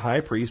Annas, the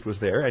high priest, was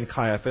there, and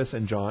Caiaphas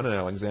and John and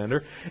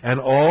Alexander, and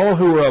all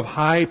who were of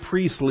high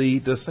priestly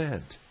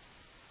descent.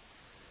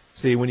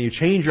 See, when you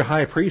change your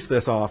high priest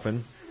this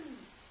often,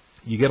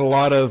 You get a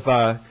lot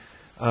of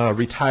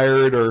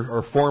retired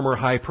or former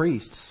high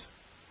priests.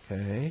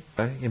 Okay.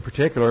 In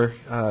particular,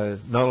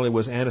 not only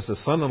was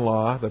Annas'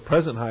 son-in-law the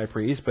present high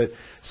priest, but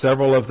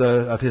several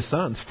of his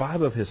sons,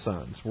 5 of his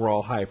sons, were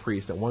all high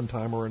priests at one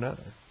time or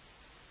another.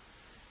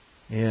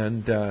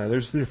 And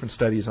there's different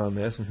studies on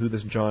this and who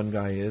this John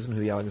guy is and who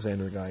the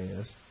Alexander guy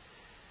is.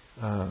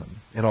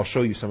 And I'll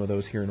show you some of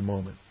those here in a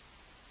moment.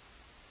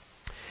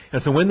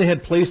 And so when they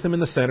had placed them in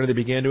the center, they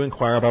began to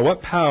inquire, by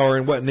what power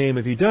and what name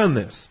have you done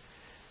this?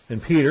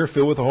 And Peter,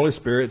 filled with the Holy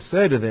Spirit,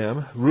 said to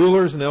them,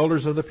 rulers and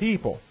elders of the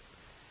people.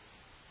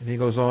 And he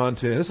goes on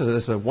to, this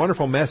is a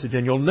wonderful message,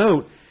 and you'll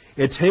note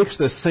it takes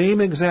the same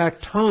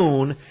exact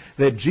tone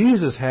that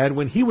Jesus had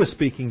when he was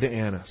speaking to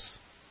Annas.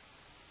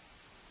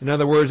 In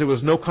other words, it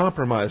was no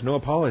compromise, no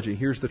apology.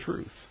 Here's the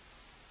truth.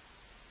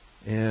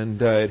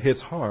 And it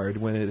hits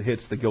hard when it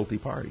hits the guilty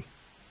party.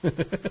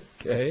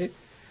 Okay?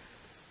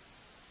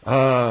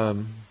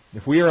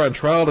 If we are on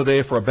trial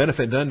today for a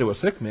benefit done to a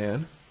sick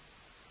man,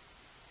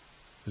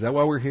 is that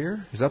why we're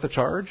here? Is that the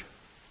charge?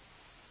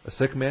 A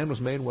sick man was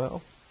made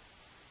well?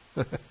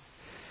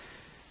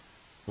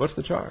 What's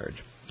the charge?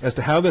 As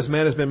to how this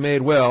man has been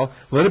made well,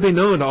 let it be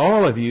known to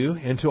all of you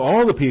and to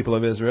all the people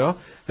of Israel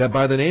that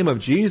by the name of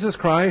Jesus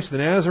Christ the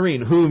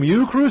Nazarene, whom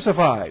you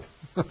crucified,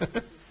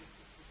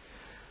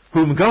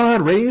 whom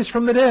God raised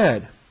from the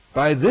dead,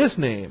 by this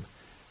name,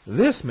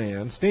 this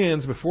man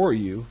stands before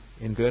you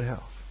in good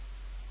health.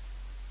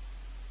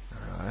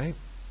 All right.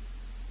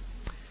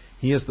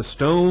 He is the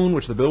stone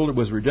which the builder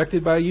was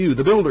rejected by you,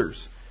 the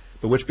builders,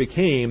 but which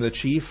became the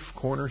chief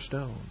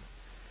cornerstone.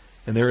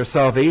 And there is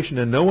salvation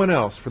in no one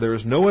else, for there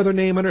is no other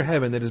name under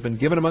heaven that has been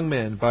given among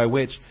men by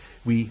which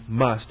we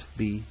must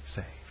be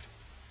saved.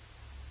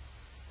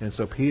 And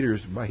so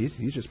Peter's,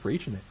 he's just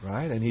preaching it,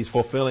 right? And he's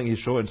fulfilling, he's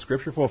showing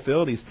Scripture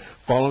fulfilled. He's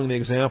following the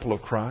example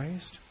of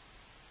Christ.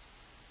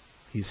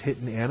 He's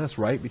hitting Annas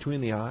right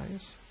between the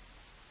eyes.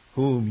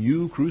 Whom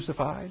you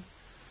crucified,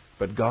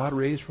 but God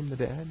raised from the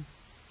dead.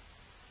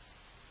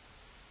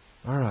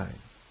 All right.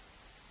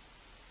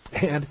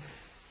 And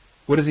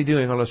what is he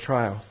doing on his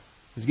trial?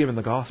 He's giving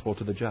the gospel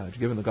to the judge,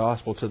 giving the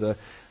gospel to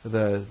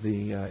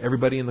the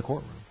everybody in the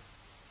courtroom.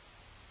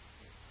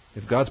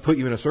 If God's put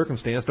you in a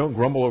circumstance, don't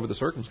grumble over the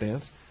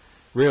circumstance.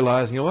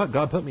 Realize, you know what?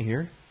 God put me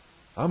here.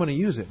 I'm going to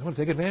use it. I'm going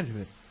to take advantage of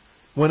it.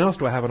 When else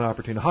do I have an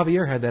opportunity?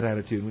 Javier had that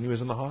attitude when he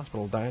was in the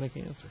hospital dying of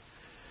cancer.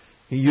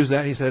 He used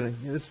that. He said,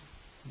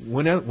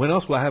 when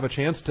else will I have a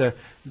chance to,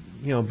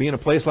 be in a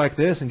place like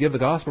this and give the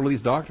gospel to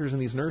these doctors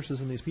and these nurses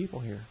and these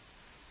people here?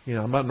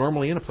 I'm not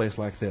normally in a place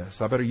like this.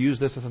 I better use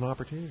this as an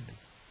opportunity.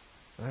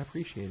 And I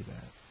appreciated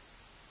that.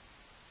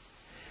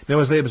 Now,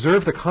 as they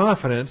observed the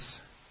confidence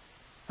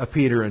of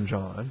Peter and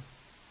John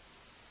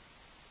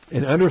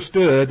and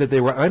understood that they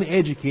were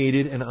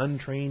uneducated and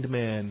untrained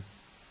men.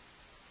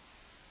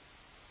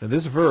 Now,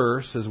 this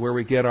verse is where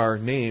we get our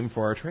name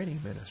for our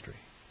training ministry.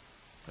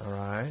 All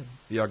right?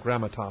 The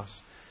agrammatos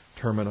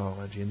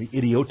terminology and the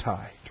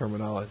idiotai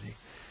terminology.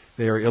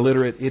 They are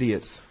illiterate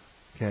idiots.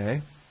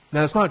 Okay?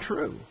 Now, it's not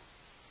true.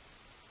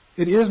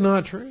 It is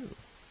not true.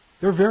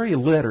 They're very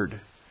lettered.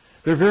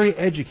 They're very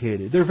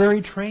educated. They're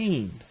very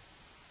trained.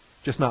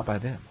 Just not by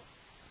them.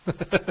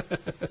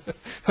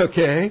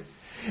 Okay?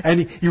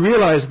 And you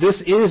realize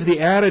this is the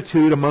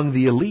attitude among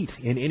the elite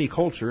in any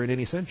culture in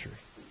any century.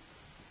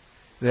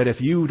 That if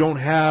you don't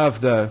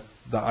have the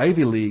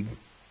Ivy League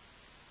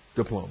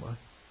diploma,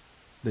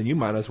 then you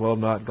might as well have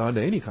not gone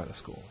to any kind of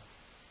school.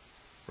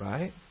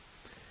 Right?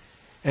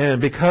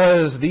 And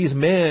because these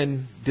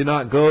men did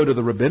not go to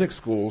the rabbinic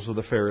schools of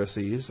the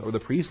Pharisees or the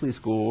priestly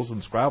schools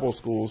and scribal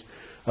schools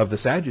of the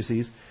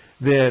Sadducees,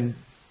 then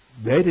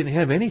they didn't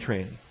have any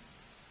training.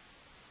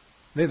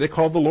 They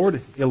called the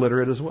Lord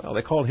illiterate as well.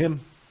 They called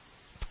Him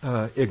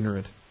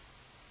ignorant.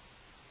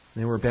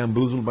 They were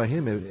bamboozled by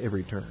Him at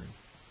every turn.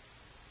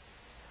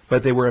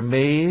 But they were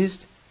amazed,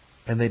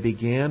 and they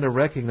began to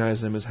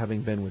recognize them as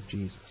having been with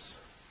Jesus.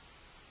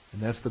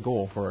 And that's the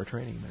goal for our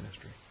training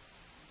ministry.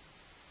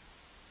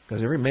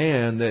 Because every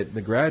man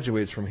that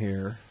graduates from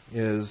here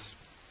is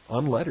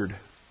unlettered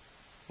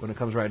when it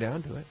comes right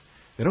down to it.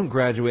 They don't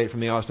graduate from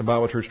the Austin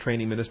Bible Church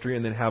training ministry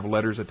and then have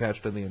letters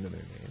attached to the end of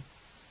their name.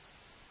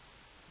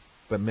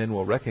 But men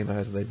will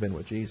recognize that they've been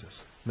with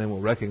Jesus. Men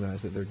will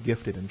recognize that they're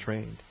gifted and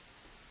trained.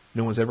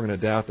 No one's ever going to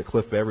doubt that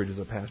Cliff Beveridge is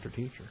a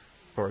pastor-teacher,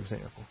 for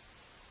example.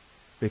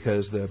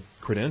 Because the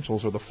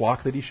credentials are the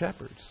flock that he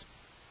shepherds.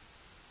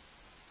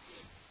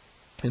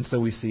 And so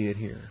we see it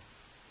here.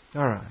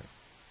 All right.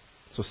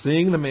 So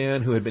seeing the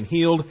man who had been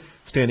healed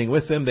standing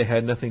with them, they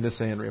had nothing to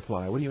say in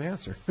reply. What do you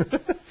answer?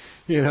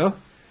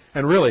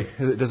 And really,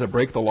 does it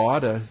break the law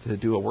to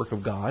do a work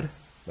of God?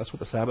 That's what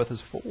the Sabbath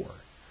is for.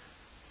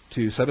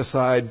 To set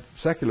aside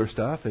secular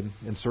stuff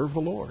and serve the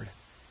Lord.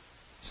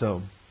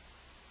 So,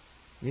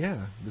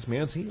 yeah, this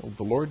man's healed.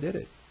 The Lord did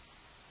it.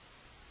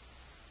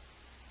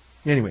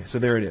 Anyway, so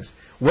there it is.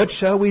 What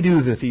shall we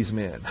do with these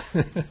men?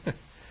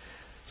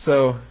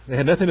 So they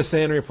had nothing to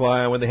say in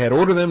reply. When they had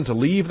ordered them to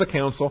leave the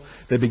council,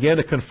 they began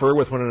to confer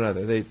with one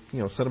another. They,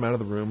 sent them out of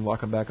the room,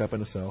 lock them back up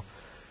in a cell.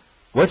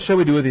 What shall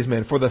we do with these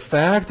men? For the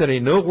fact that a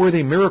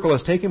noteworthy miracle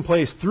has taken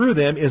place through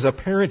them is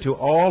apparent to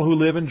all who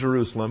live in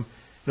Jerusalem.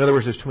 In other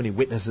words, there's too many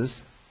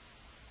witnesses.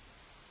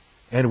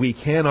 And we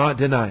cannot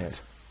deny it.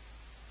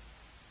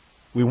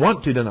 We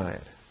want to deny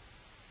it.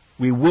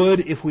 We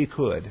would if we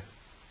could,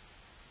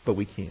 but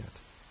we can't.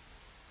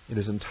 It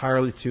is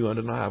entirely too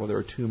undeniable. There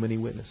are too many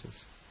witnesses.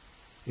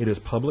 It is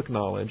public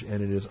knowledge,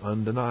 and it is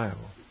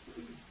undeniable.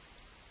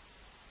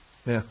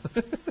 Now,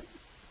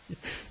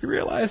 you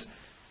realize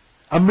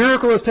a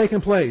miracle has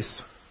taken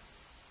place.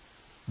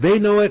 They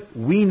know it.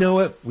 We know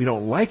it. We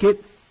don't like it.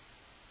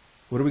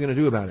 What are we going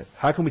to do about it?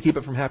 How can we keep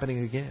it from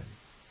happening again?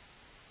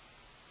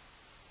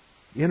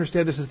 You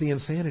understand this is the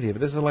insanity of it.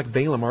 This is like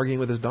Balaam arguing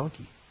with his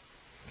donkey.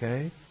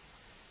 Okay?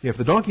 If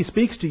the donkey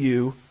speaks to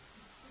you,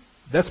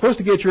 that's supposed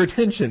to get your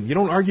attention. You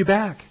don't argue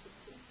back.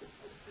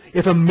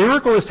 If a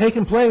miracle has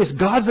taken place,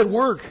 God's at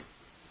work.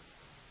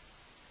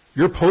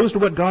 You're opposed to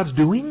what God's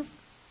doing?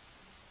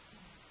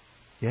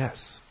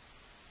 Yes.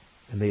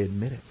 And they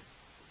admit it.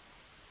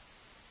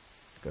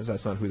 Because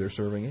that's not who they're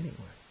serving anyway.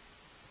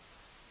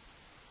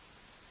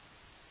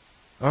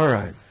 All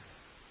right.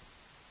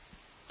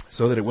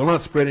 So that it will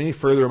not spread any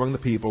further among the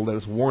people, let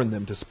us warn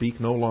them to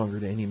speak no longer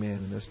to any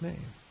man in this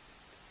name.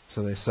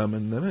 So they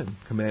summoned them and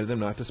commanded them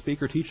not to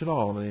speak or teach at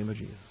all in the name of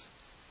Jesus.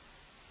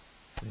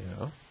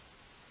 Yeah.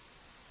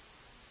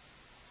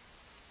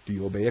 Do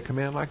you obey a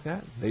command like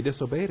that? They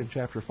disobeyed in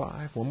chapter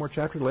 5. One more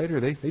chapter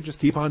later, they just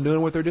keep on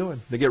doing what they're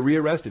doing. They get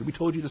rearrested. We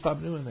told you to stop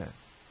doing that.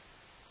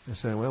 They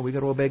say, well, we've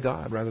got to obey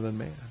God rather than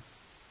man.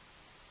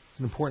 It's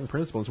an important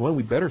principle. It's one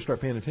we better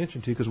start paying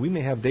attention to because we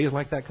may have days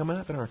like that coming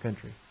up in our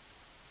country.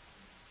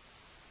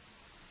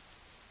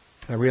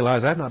 I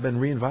realize I've not been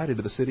reinvited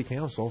to the city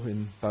council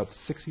in about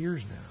 6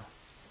 years now.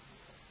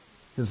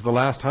 Since the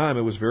last time,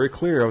 it was very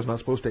clear I was not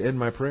supposed to end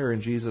my prayer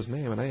in Jesus'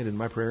 name, and I ended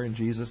my prayer in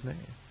Jesus' name.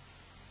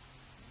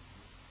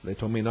 They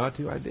told me not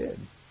to, I did.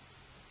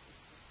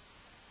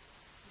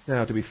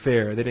 Now, to be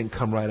fair, they didn't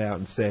come right out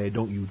and say,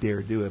 don't you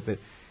dare do it, but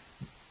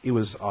it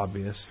was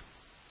obvious.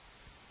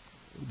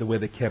 The way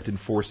they kept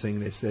enforcing,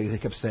 they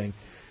kept saying,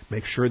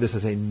 make sure this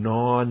is a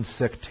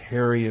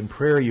non-sectarian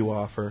prayer you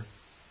offer.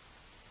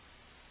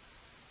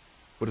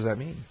 What does that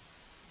mean?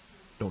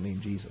 Don't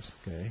name Jesus,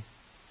 okay?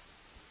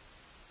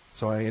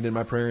 So I ended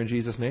my prayer in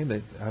Jesus' name.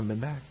 I haven't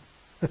been back.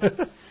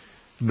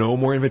 No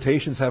more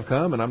invitations have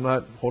come, and I'm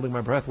not holding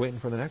my breath waiting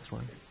for the next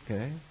one,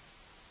 okay?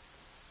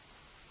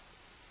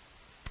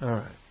 All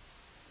right.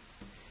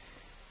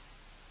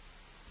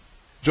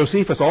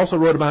 Josephus also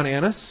wrote about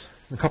Annas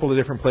in a couple of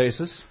different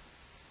places.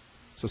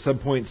 So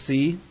subpoint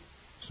C,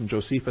 some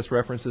Josephus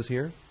references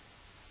here.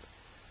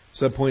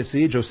 Subpoint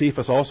C,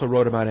 Josephus also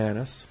wrote about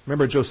Annas.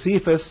 Remember,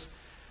 Josephus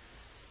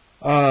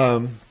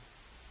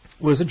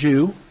was a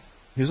Jew.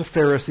 He was a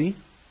Pharisee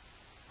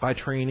by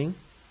training.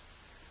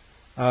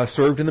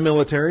 Served in the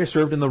military,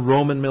 served in the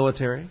Roman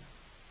military.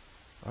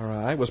 All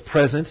right, was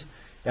present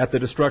at the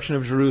destruction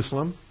of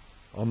Jerusalem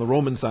on the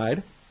Roman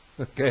side.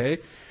 Okay,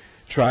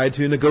 tried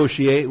to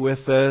negotiate with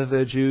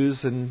the Jews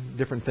and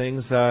different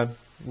things.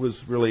 Was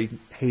really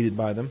hated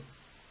by them.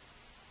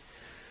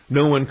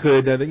 No one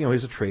could.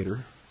 He's a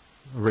traitor,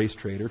 a race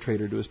traitor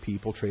to his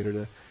people, traitor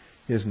to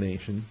his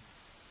nation.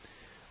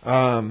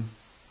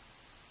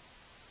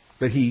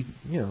 But he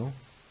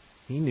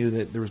knew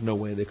that there was no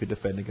way they could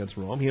defend against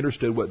Rome. He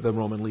understood what the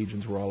Roman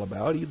legions were all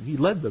about. He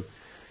led them.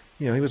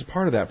 He was a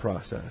part of that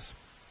process.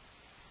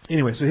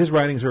 Anyway, so his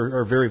writings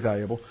are very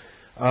valuable.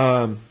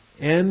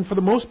 And for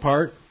the most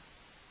part,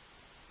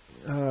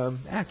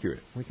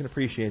 accurate. We can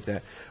appreciate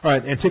that. All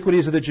right,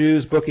 Antiquities of the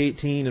Jews, Book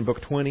 18 and Book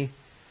 20.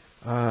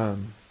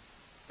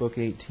 Book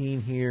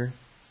 18 here.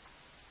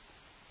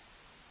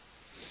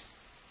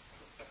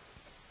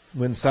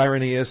 When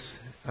Cyrenius,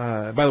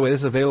 by the way, this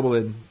is available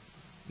in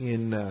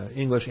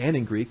English and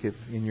in Greek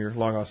in your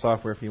Logos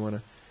software if you want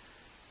to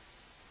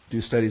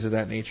do studies of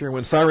that nature.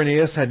 When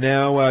Cyrenius had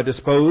now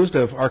disposed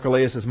of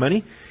Archelaus'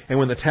 money, and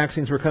when the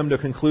taxings were come to a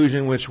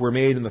conclusion which were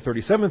made in the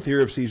 37th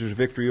year of Caesar's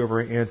victory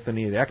over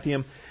Anthony at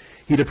Actium,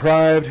 he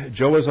deprived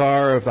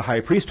Joazar of the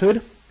high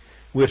priesthood,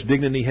 which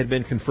dignity had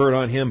been conferred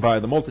on him by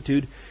the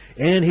multitude,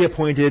 and he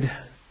appointed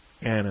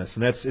Annas.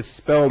 And it's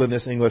spelled in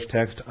this English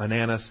text,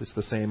 Ananus. It's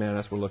the same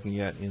Annas we're looking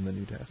at in the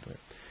New Testament.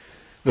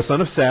 The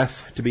son of Seth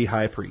to be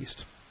high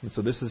priest. And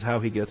so this is how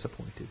he gets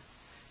appointed.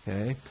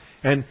 Okay?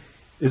 And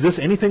is this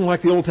anything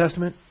like the Old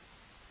Testament?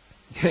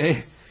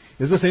 Okay?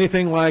 Is this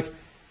anything like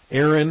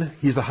Aaron?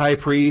 He's the high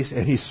priest,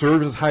 and he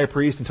serves as high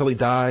priest until he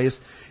dies.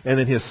 And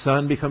then his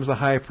son becomes the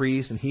high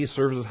priest, and he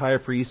serves as high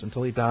priest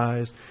until he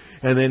dies.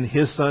 And then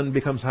his son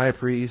becomes high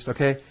priest.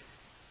 Okay?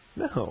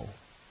 No.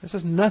 This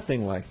is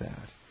nothing like that.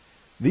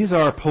 These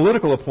are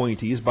political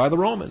appointees by the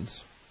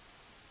Romans.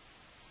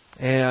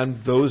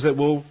 And those that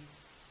will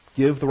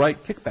give the right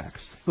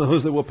kickbacks.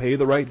 Those that will pay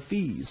the right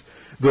fees.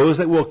 Those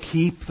that will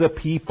keep the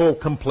people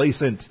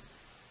complacent.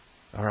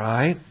 All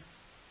right?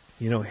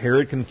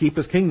 Herod can keep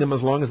his kingdom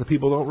as long as the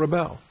people don't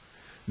rebel.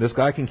 This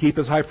guy can keep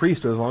his high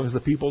priesthood as long as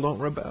the people don't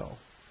rebel.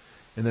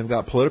 And they've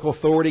got political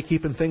authority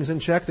keeping things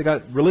in check. They've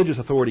got religious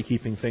authority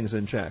keeping things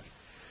in check.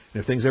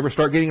 And if things ever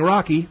start getting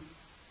rocky,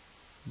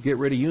 get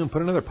rid of you and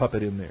put another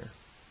puppet in there.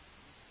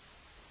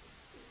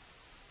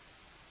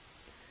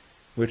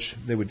 Which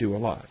they would do a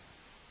lot.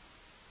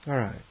 All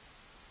right.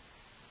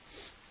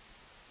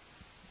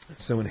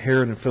 So when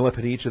Herod and Philip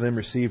had each of them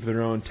received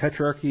their own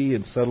tetrarchy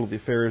and settled the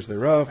affairs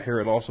thereof,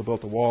 Herod also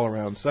built a wall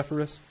around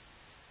Sepphoris.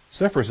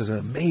 Sepphoris is an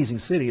amazing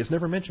city. It's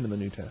never mentioned in the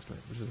New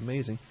Testament, which is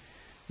amazing.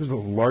 It was the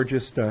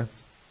largest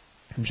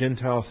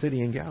Gentile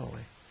city in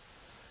Galilee.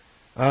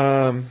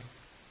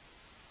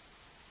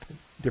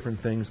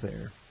 Different things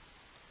there.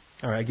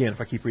 All right, again,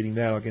 if I keep reading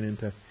that, I'll get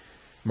into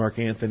Mark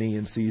Antony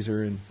and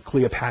Caesar and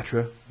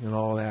Cleopatra and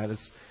all that.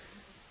 It's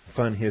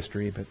fun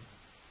history, but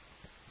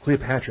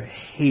Cleopatra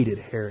hated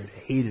Herod,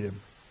 hated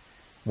him,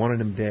 wanted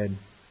him dead.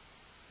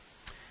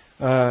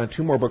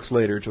 2 more books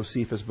later,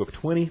 Josephus, book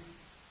 20.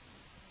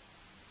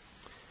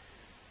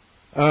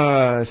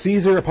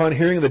 Caesar, upon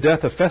hearing of the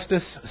death of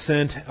Festus,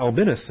 sent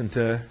Albinus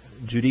into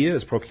Judea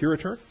as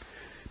procurator.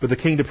 But the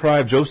king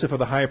deprived Joseph of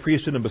the high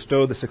priesthood and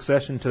bestowed the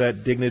succession to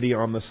that dignity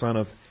on the son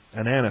of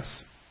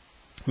Ananus,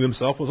 who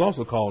himself was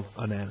also called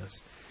Ananus.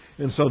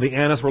 And so the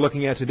Annas we're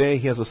looking at today,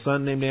 he has a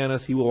son named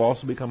Annas. He will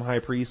also become high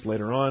priest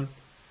later on.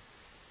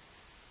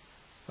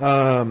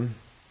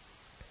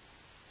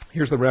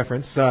 Here's the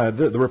reference.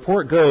 The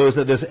report goes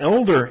that this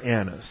elder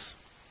Annas,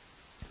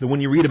 the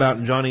one you read about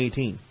in John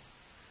 18,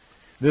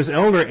 this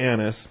elder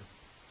Annas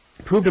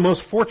proved a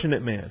most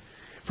fortunate man,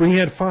 for he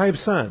had 5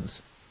 sons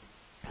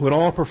who had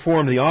all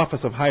performed the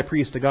office of high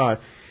priest to God,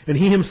 and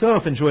he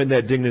himself enjoyed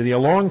that dignity a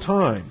long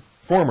time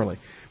formerly,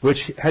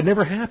 which had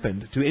never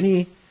happened to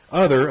any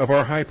other of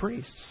our high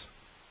priests.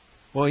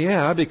 Well,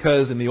 yeah,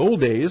 because in the old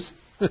days,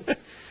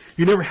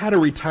 you never had a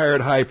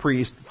retired high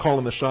priest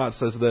calling the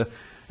shots as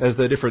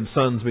the different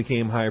sons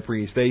became high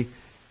priests.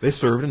 They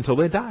served until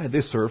they died.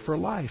 They served for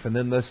life, and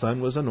then the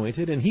son was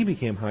anointed, and he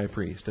became high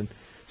priest and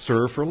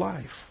served for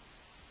life.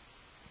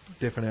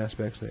 Different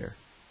aspects there.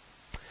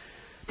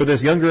 But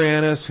this younger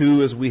Annas,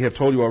 who, as we have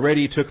told you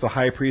already, took the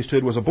high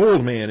priesthood, was a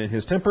bold man in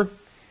his temper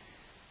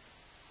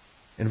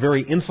and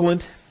very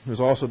insolent. He was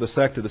also the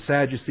sect of the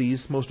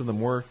Sadducees, most of them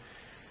were,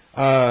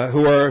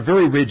 who are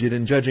very rigid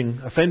in judging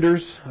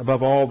offenders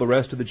above all the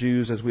rest of the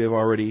Jews, as we have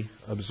already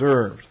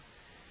observed.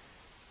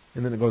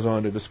 And then it goes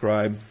on to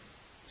describe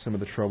some of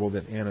the trouble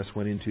that Annas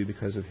went into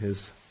because of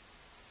his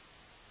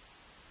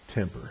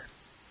temper.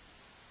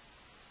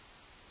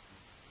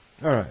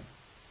 All right.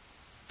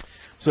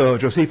 So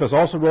Josephus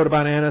also wrote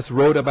about Annas,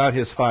 wrote about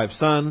his 5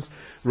 sons,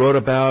 wrote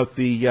about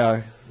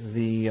the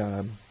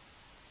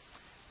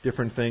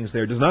different things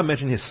there. Does not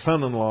mention his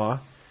son-in-law,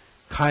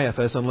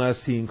 Caiaphas,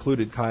 unless he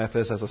included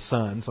Caiaphas as a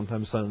son.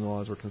 Sometimes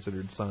son-in-laws were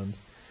considered sons.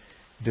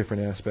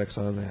 Different aspects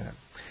on that.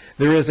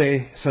 There is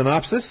a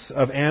synopsis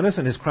of Annas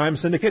and his crime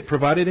syndicate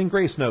provided in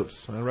Grace Notes.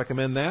 I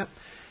recommend that.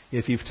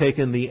 If you've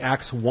taken the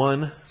Acts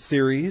 1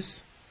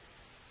 series,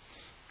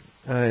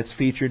 it's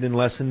featured in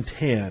Lesson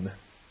 10.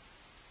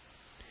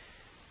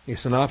 A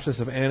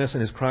synopsis of Annas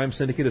and his crime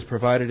syndicate is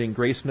provided in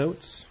Grace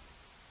Notes.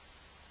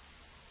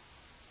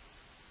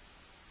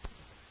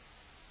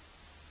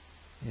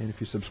 And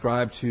if you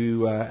subscribe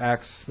to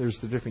Acts, there's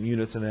the different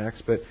units in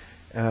Acts, but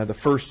the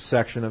first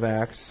section of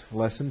Acts,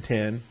 Lesson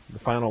 10, the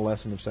final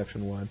lesson of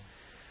Section 1,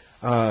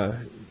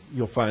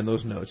 you'll find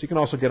those notes. You can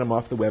also get them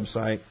off the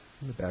website.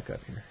 Let me back up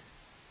here.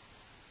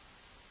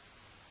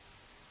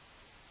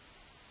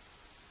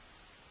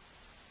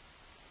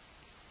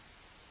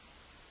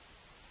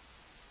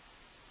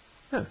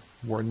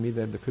 Warned me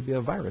that there could be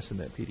a virus in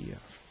that PDF.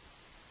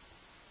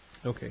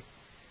 Okay.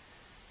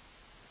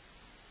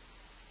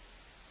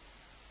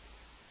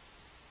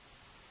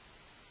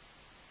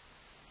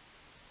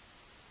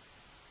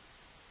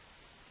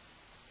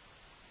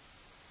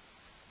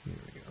 Here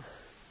we go.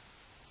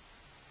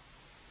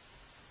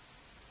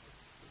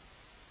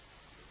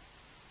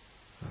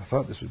 I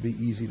thought this would be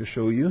easy to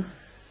show you.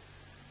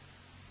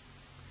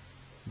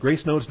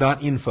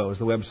 GraceNotes.info is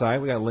the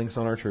website. We got links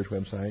on our church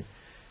website.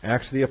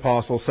 Acts of the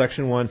Apostles,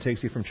 Section 1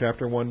 takes you from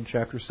Chapter 1 to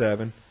Chapter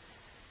 7.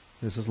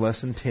 This is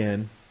Lesson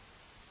 10.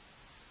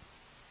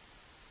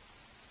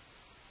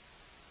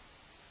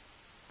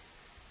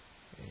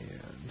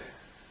 And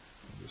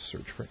I'll just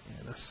search for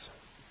Annas.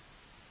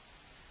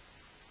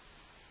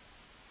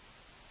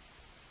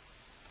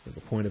 At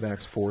the point of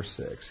Acts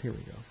 4:6. Here we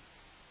go.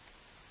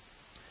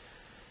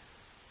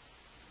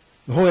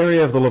 The whole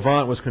area of the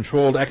Levant was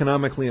controlled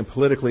economically and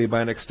politically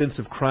by an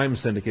extensive crime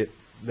syndicate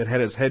that had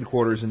its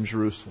headquarters in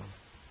Jerusalem.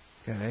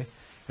 Okay,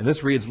 and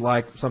this reads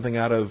like something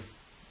out of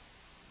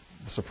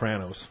The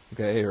Sopranos,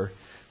 okay, or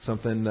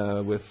something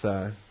with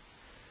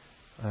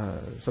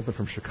something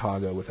from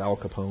Chicago with Al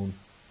Capone.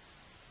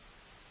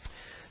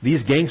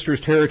 These gangsters'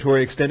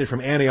 territory extended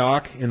from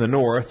Antioch in the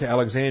north to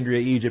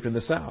Alexandria, Egypt in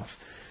the south.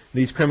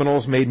 These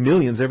criminals made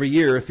millions every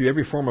year through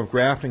every form of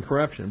graft and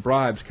corruption,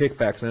 bribes,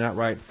 kickbacks, and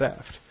outright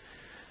theft.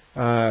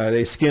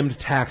 They skimmed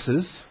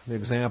taxes, the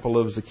example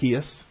of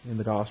Zacchaeus in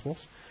the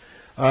Gospels.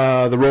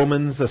 The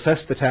Romans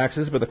assessed the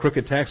taxes, but the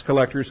crooked tax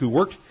collectors who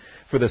worked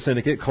for the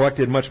syndicate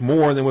collected much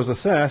more than was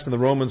assessed, and the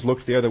Romans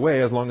looked the other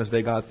way as long as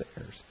they got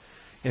theirs.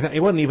 In fact, it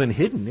wasn't even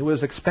hidden. It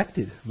was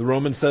expected. The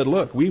Romans said,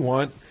 look, we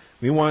want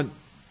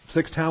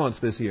 6 talents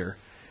this year.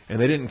 And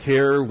they didn't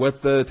care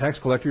what the tax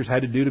collectors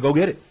had to do to go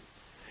get it.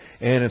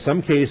 And in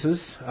some cases,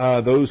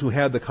 those who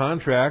had the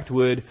contract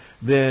would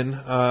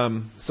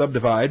then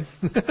subdivide,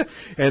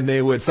 and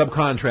they would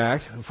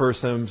subcontract for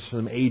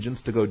some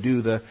agents to go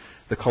do the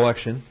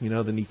collection, the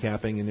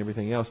kneecapping and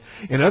everything else.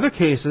 In other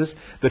cases,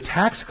 the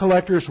tax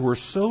collectors were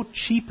so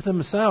cheap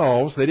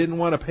themselves, they didn't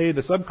want to pay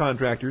the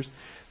subcontractors,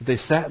 that they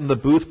sat in the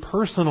booth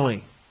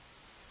personally.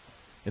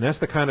 And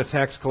that's the kind of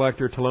tax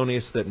collector,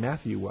 Telonius, that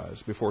Matthew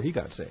was before he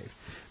got saved.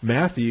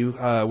 Matthew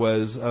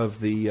was of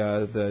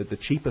the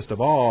cheapest of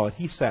all.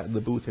 He sat in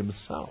the booth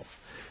himself,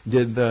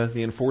 did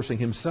the enforcing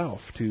himself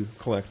to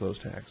collect those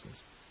taxes.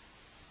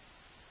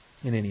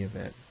 In any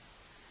event,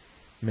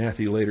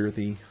 Matthew, later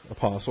the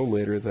apostle,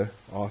 later the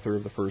author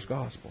of the first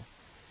gospel.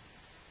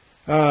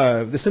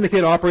 The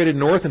syndicate operated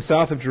north and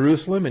south of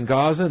Jerusalem, in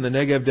Gaza, in the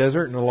Negev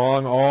desert, and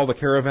along all the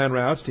caravan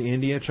routes to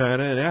India,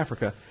 China, and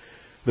Africa.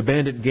 The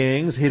bandit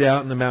gangs hid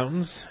out in the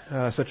mountains,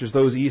 such as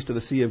those east of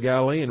the Sea of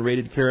Galilee, and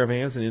raided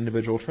caravans and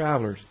individual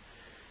travelers.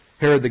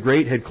 Herod the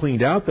Great had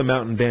cleaned out the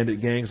mountain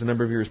bandit gangs a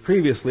number of years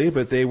previously,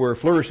 but they were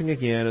flourishing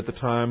again at the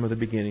time of the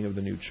beginning of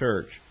the new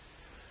church.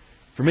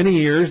 For many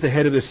years, the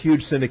head of this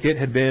huge syndicate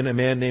had been a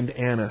man named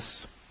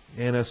Annas.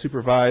 Annas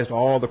supervised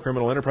all the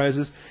criminal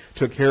enterprises,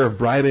 took care of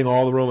bribing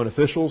all the Roman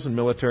officials and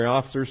military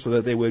officers so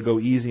that they would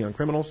go easy on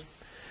criminals.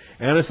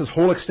 Annas'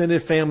 whole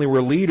extended family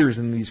were leaders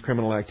in these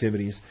criminal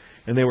activities,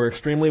 and they were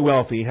extremely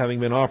wealthy, having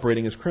been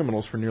operating as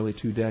criminals for nearly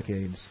 2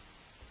 decades.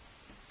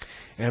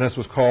 Annas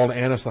was called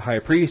Annas the high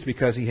priest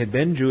because he had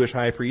been Jewish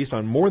high priest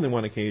on more than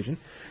one occasion,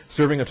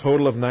 serving a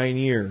total of 9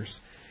 years.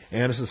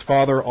 Annas'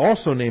 father,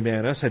 also named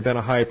Annas, had been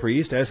a high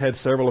priest, as had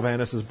several of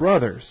Annas'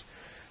 brothers.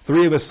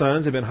 3 of his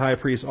sons had been high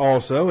priests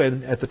also,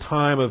 and at the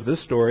time of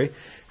this story,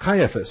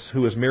 Caiaphas,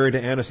 who was married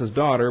to Annas'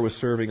 daughter, was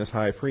serving as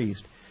high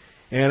priest.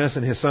 Annas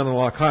and his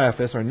son-in-law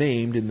Caiaphas are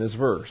named in this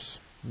verse.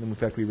 And in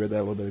fact, we read that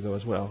a little bit ago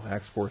as well,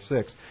 Acts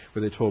 4:6,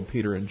 where they told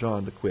Peter and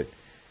John to quit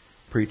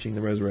preaching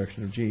the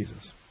resurrection of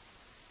Jesus.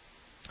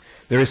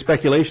 There is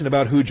speculation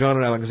about who John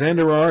and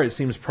Alexander are. It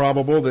seems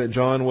probable that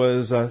John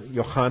was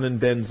Yochanan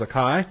ben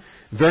Zakkai,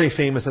 very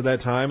famous at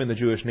that time in the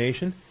Jewish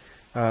nation,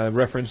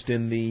 referenced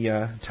in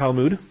the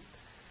Talmud. It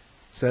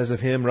says of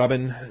him,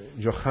 Rabban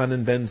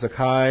Yochanan ben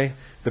Zakkai,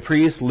 the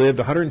priest, lived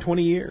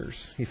 120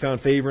 years. He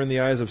found favor in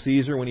the eyes of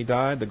Caesar. When he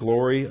died, the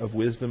glory of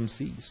wisdom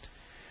ceased.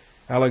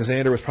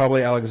 Alexander was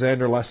probably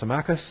Alexander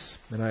Lysimachus,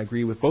 and I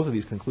agree with both of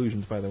these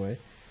conclusions, by the way.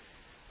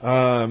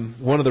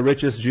 One of the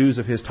richest Jews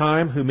of his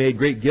time, who made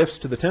great gifts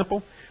to the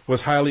temple,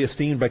 was highly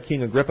esteemed by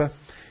King Agrippa.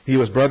 He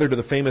was brother to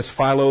the famous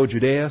Philo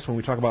Judaeus. When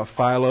we talk about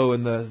Philo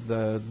in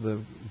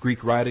the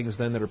Greek writings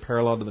then that are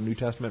parallel to the New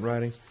Testament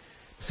writings,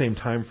 same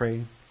time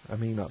frame. I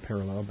mean, not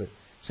parallel, but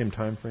same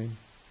time frame.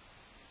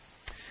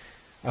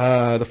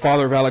 The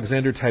father of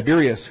Alexander,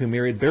 Tiberius, who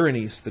married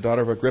Berenice, the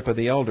daughter of Agrippa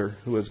the elder,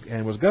 who was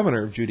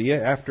governor of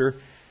Judea after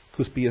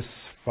Cuspius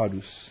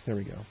Fadus. There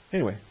we go.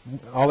 Anyway,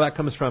 all that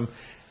comes from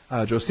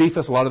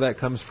Josephus. A lot of that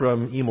comes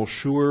from Emil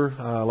Schur.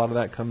 A lot of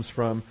that comes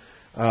from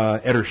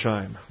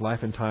Edersheim,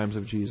 Life and Times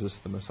of Jesus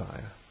the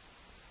Messiah.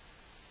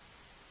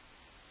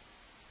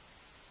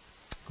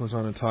 Goes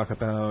on to talk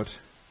about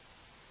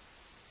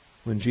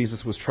when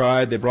Jesus was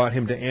tried, they brought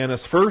him to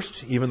Annas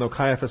first, even though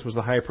Caiaphas was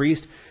the high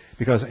priest,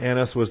 because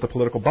Annas was the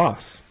political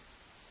boss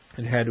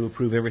and had to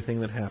approve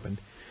everything that happened.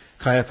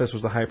 Caiaphas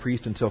was the high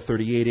priest until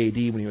 38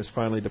 A.D. when he was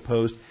finally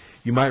deposed.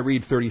 You might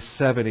read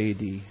 37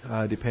 A.D.,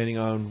 depending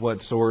on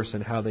what source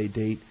and how they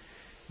date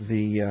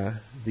the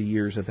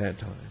years at that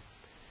time.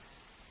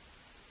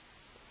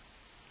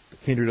 The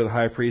kindred of the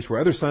high priest were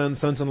other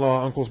sons,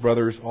 sons-in-law, uncles,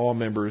 brothers, all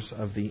members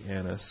of the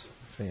Annas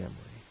family.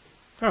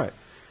 All right,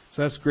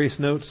 so that's Grace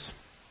Notes,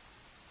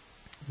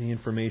 the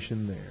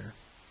information there.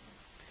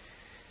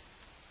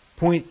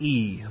 Point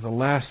E, the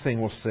last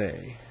thing we'll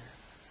say.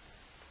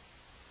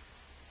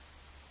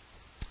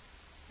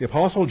 The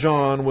Apostle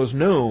John was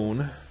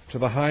known to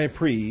the high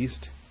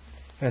priest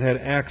and had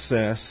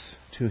access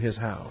to his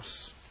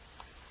house.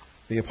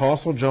 The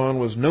Apostle John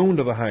was known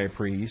to the high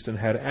priest and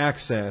had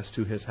access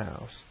to his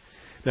house.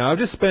 Now, I've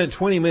just spent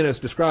 20 minutes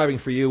describing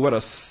for you what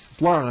a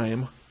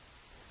slime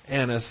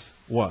Annas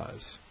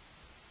was.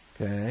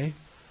 Okay?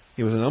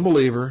 He was an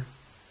unbeliever.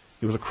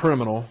 He was a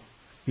criminal.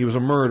 He was a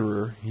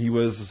murderer. He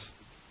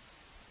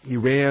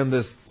ran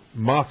this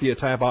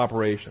mafia-type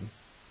operation.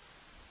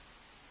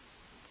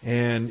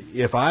 And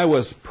if I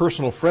was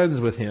personal friends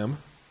with him,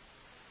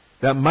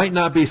 that might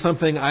not be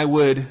something I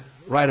would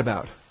write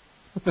about.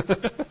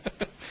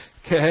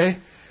 Okay?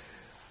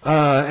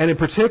 And in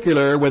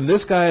particular, when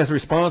this guy is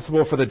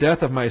responsible for the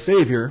death of my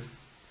Savior,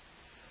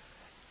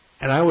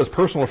 and I was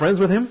personal friends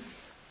with him,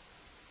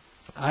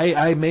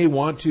 I may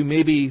want to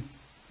maybe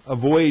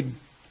avoid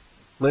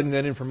letting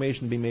that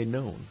information be made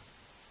known.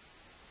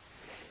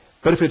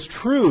 But if it's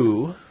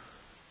true,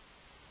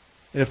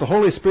 and if the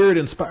Holy Spirit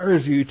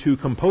inspires you to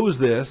compose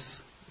this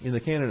in the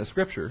canon of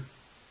Scripture,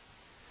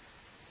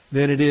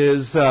 then it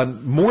is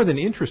more than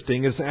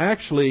interesting. It's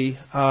actually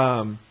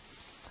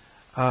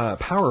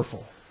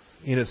powerful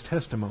in its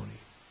testimony.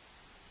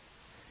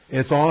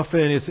 It's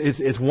often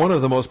it's one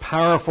of the most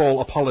powerful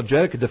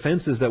apologetic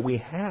defenses that we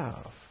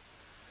have.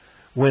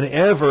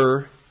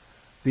 Whenever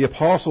the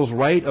apostles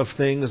write of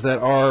things that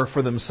are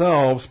for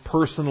themselves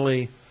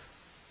personally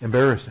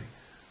embarrassing.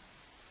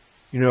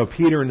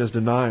 Peter and his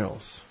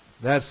denials.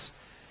 That's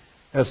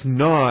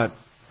not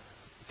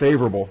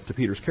favorable to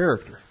Peter's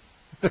character.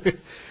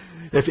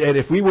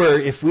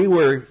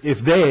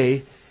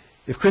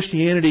 If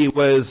Christianity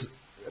was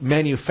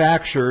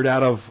manufactured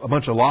out of a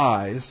bunch of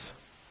lies,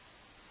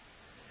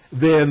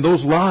 then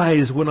those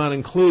lies would not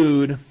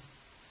include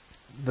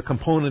the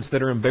components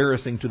that are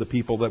embarrassing to the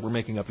people that were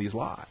making up these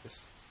lies,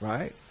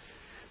 right?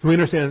 So we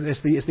understand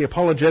it's the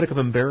apologetic of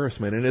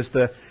embarrassment, and it's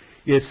the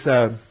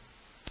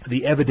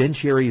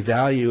evidentiary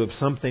value of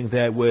something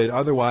that would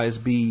otherwise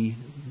be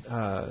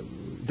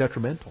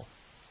detrimental.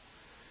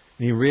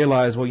 And you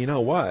realize, well, you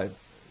know what?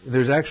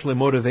 There's actually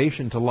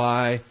motivation to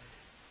lie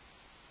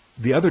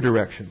the other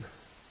direction.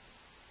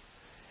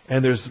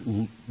 And there's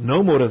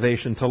no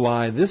motivation to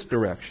lie this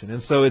direction.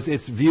 And so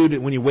it's viewed,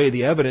 when you weigh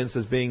the evidence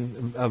as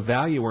being of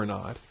value or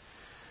not,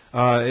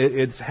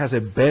 it has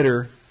a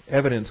better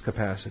evidence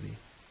capacity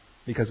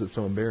because it's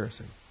so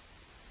embarrassing.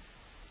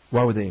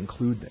 Why would they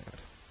include that?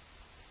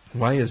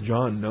 Why is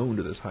John known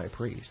to this high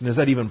priest? And is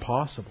that even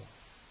possible?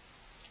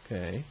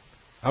 Okay.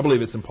 I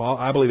believe it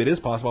is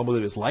possible. I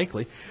believe it's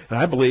likely. And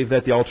I believe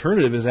that the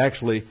alternative is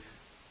actually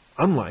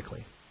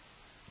unlikely.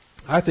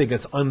 I think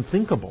it's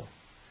unthinkable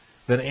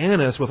that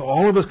Annas, with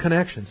all of his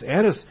connections,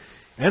 Annas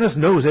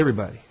knows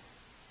everybody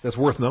that's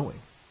worth knowing.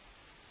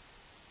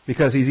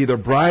 Because he's either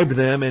bribed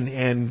them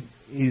and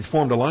he's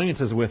formed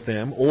alliances with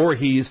them, or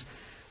he's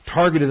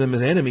targeted them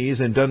as enemies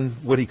and done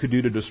what he could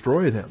do to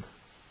destroy them.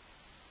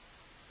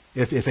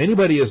 If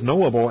anybody is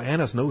knowable,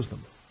 Annas knows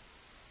them.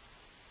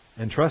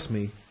 And trust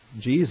me,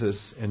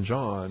 Jesus and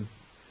John,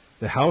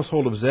 the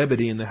household of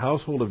Zebedee and the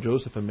household of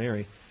Joseph and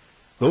Mary,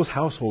 those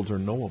households are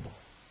knowable.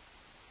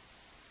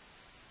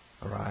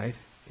 All right?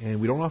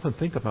 And we don't often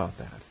think about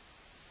that.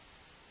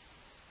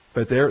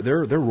 But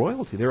they're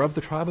royalty. They're of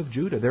the tribe of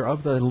Judah. They're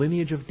of the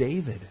lineage of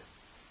David.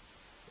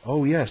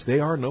 Oh yes, they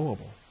are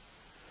knowable.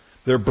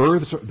 The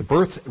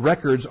birth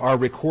records are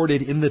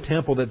recorded in the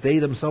temple that they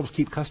themselves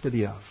keep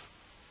custody of.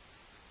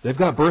 They've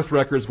got birth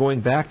records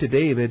going back to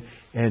David,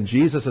 and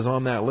Jesus is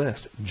on that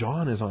list.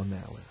 John is on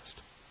that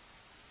list.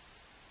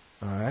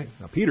 All right?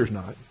 Now, Peter's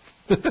not.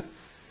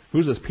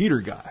 Who's this Peter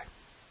guy?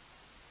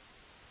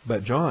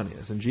 But John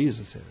is, and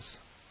Jesus is.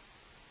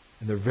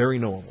 And they're very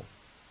knowable.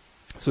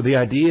 So the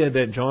idea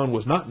that John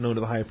was not known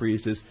to the high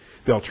priest is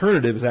the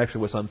alternative is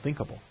actually what's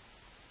unthinkable.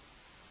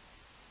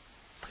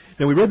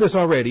 Now, we read this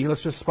already.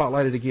 Let's just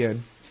spotlight it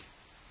again.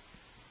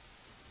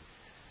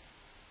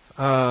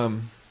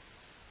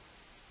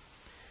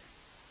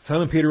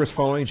 Simon Peter was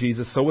following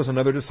Jesus. So was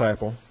another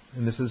disciple.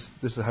 And this is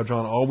how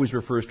John always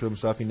refers to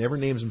himself. He never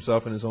names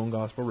himself in his own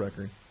gospel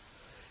record.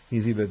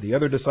 He's either the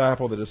other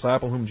disciple, the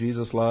disciple whom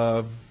Jesus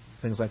loved,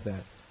 things like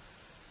that.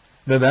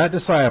 Now that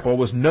disciple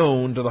was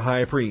known to the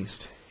high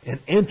priest and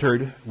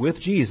entered with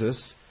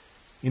Jesus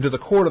into the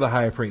court of the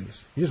high priest.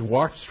 He just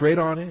walked straight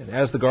on in.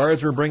 As the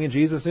guards were bringing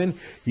Jesus in,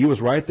 he was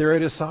right there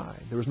at his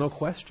side. There was no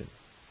question.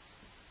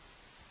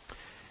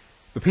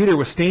 But Peter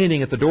was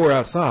standing at the door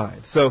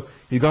outside. So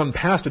he'd gone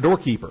past a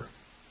doorkeeper.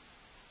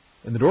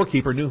 And the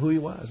doorkeeper knew who he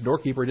was. The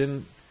doorkeeper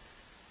didn't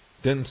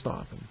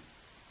stop him.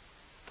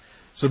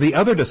 So the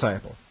other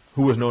disciple,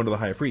 who was known to the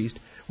high priest,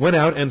 went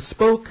out and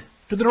spoke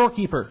to the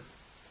doorkeeper.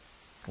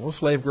 A little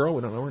slave girl,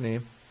 we don't know her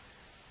name.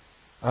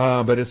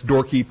 But it's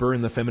doorkeeper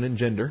in the feminine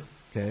gender.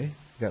 Okay,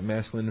 got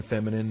masculine and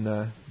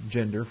feminine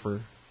gender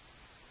for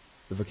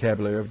the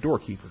vocabulary of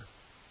doorkeeper.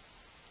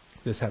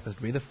 This happens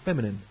to be the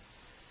feminine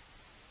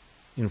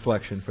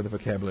inflection for the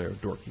vocabulary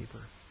of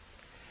doorkeeper.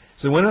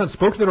 So he went out and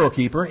spoke to the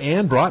doorkeeper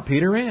and brought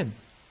Peter in.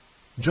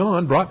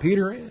 John brought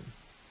Peter in.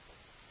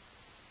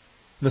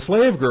 The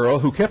slave girl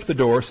who kept the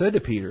door said to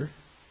Peter,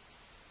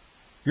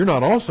 "You're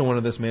not also one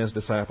of this man's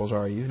disciples,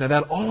 are you?" Now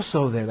that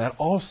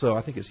also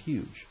I think is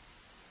huge.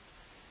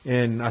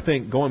 And I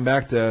think going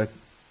back to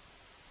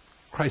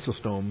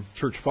Chrysostom,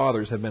 church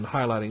fathers have been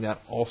highlighting that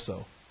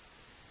also.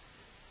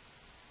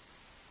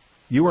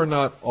 You are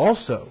not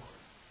also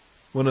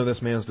one of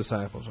this man's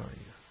disciples, are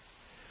you?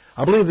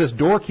 I believe this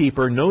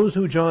doorkeeper knows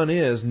who John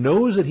is,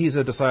 knows that he's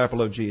a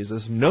disciple of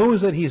Jesus,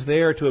 knows that he's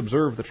there to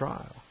observe the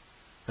trial,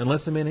 and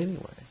lets him in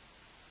anyway.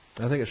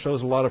 I think it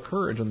shows a lot of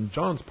courage on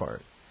John's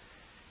part.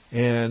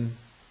 And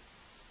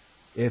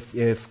if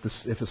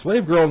the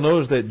slave girl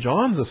knows that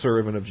John's a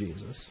servant of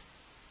Jesus,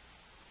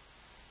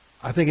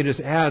 I think it just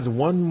adds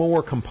one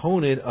more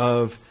component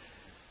of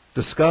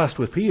disgust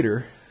with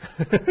Peter.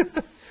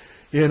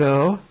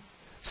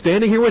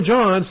 Standing here with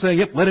John saying,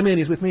 "Yep, let him in,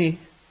 he's with me."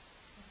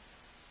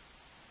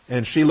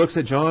 And she looks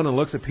at John and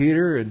looks at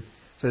Peter and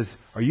says,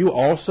 "Are you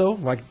also,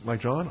 like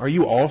John, are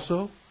you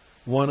also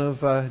one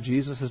of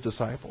Jesus'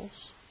 disciples?"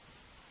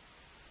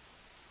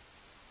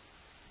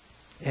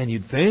 And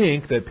you'd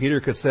think that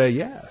Peter could say,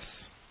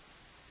 "Yes,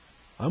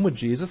 I'm with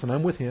Jesus and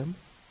I'm with him."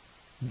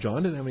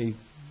 John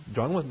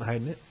wasn't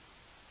hiding it.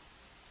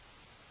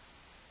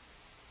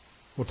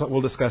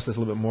 We'll discuss this a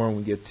little bit more when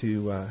we get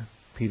to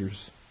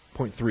Peter's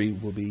point 3.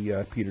 Will be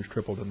Peter's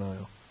triple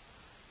denial.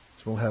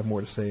 So we'll have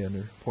more to say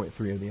under point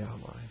 3 of the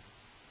outline.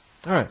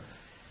 All right.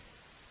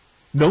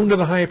 Known to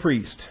the high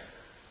priest.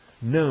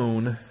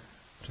 Known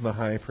to the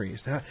high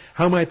priest.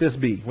 How might this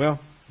be? Well,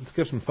 let's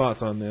give some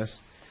thoughts on this.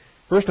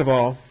 First of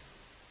all,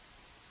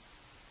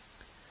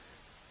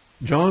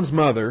 John's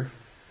mother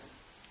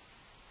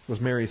was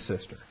Mary's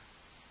sister.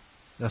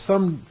 Now,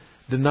 some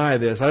deny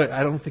this.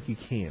 I don't think you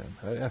can.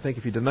 I think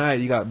if you deny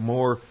it, you got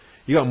more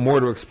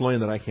to explain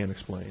that I can't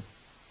explain.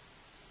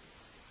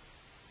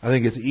 I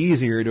think it's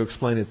easier to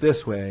explain it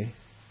this way,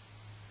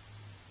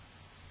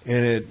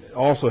 and it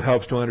also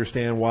helps to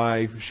understand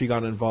why she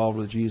got involved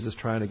with Jesus,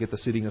 trying to get the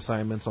seating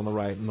assignments on the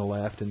right and the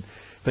left and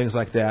things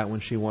like that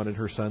when she wanted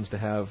her sons to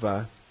have,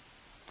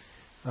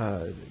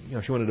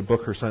 she wanted to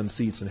book her sons'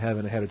 seats in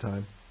heaven ahead of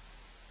time.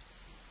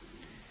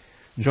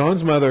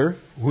 John's mother,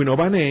 who we know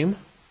by name,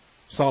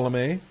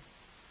 Salome,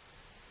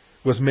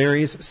 was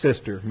Mary's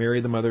sister,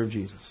 Mary the mother of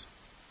Jesus.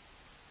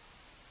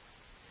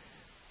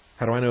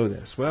 How do I know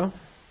this? Well,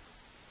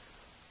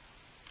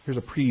 here's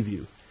a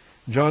preview.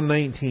 John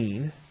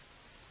 19.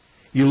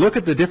 You look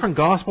at the different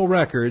gospel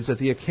records at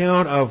the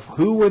account of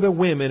who were the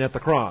women at the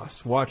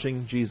cross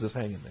watching Jesus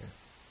hanging there.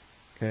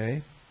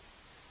 Okay?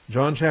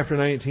 John chapter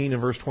 19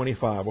 and verse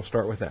 25. We'll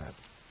start with that.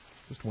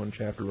 Just one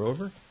chapter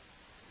over.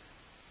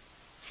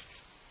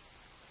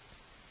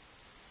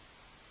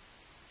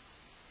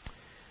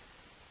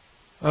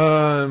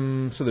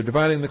 So they're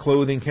dividing the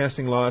clothing,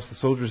 casting lots. The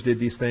soldiers did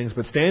these things.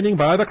 But standing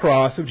by the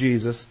cross of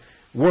Jesus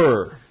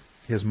were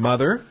his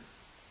mother,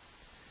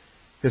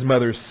 his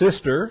mother's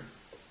sister,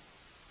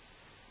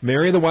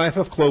 Mary the wife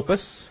of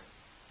Clopas,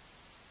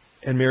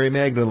 and Mary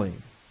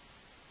Magdalene.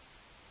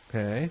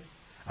 Okay?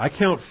 I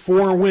count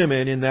 4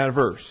 women in that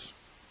verse.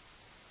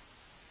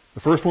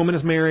 The first woman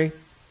is Mary,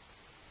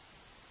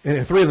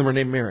 and 3 of them are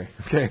named Mary.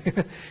 Okay?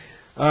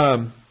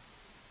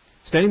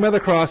 Standing by the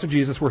cross of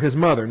Jesus were his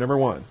mother, number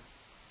 1,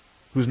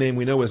 whose name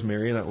we know is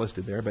Mary, not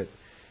listed there, but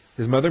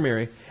his mother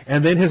Mary,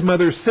 and then his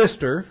mother's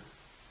sister.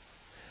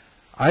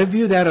 I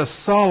view that as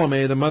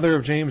Salome, the mother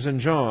of James and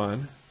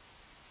John,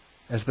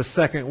 as the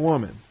second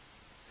woman.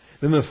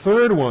 Then the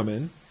third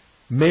woman,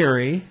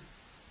 Mary,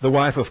 the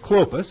wife of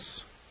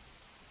Clopas.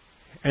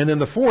 And then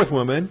the fourth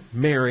woman,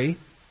 Mary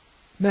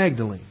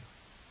Magdalene.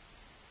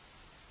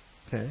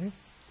 Okay? And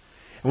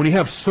when you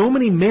have so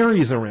many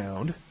Marys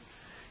around,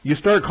 you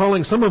start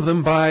calling some of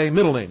them by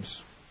middle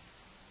names.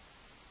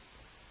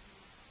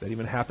 That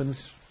even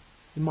happens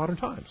in modern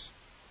times.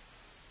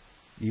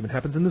 It even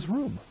happens in this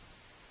room.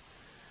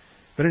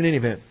 But in any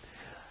event,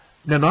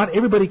 now not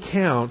everybody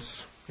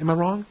counts. Am I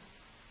wrong?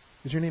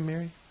 Is your name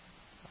Mary?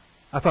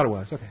 I thought it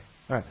was. Okay.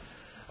 All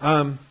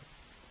right.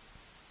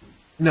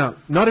 Now,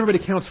 not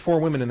everybody counts 4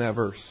 women in that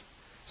verse.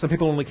 Some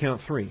people only count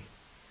 3.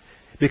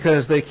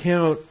 Because they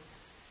count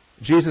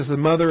Jesus'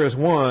 mother as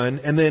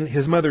 1, and then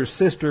his mother's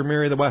sister,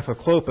 Mary the wife of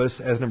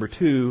Clopas, as number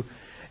 2,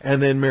 and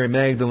then Mary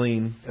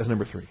Magdalene as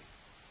number 3.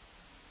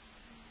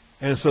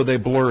 And so they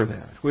blur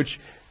that, which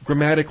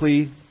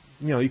grammatically,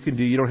 you can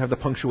do. You don't have the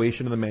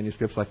punctuation in the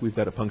manuscripts like we've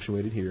got it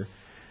punctuated here.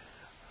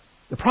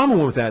 The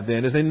problem with that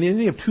then is then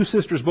you have 2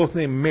 sisters both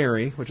named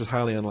Mary, which is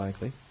highly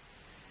unlikely.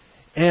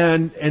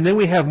 And then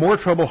we have more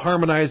trouble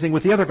harmonizing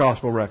with the other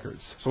gospel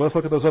records. So let's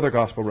look at those other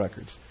gospel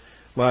records,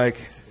 like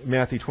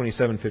Matthew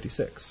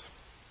 27:56.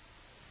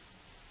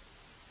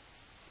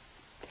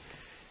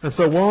 And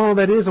so while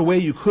that is a way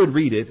you could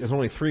read it, there's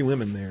only 3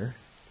 women there.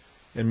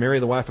 And Mary,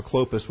 the wife of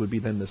Clopas, would be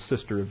then the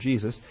sister of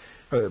Jesus,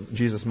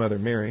 Jesus' mother,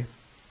 Mary,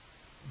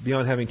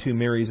 beyond having 2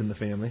 Marys in the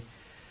family.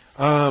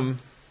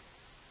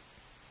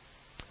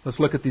 Let's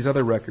look at these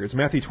other records.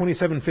 Matthew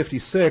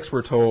 27:56,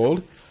 we're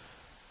told,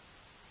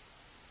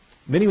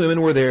 many women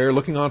were there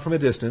looking on from a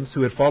distance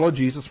who had followed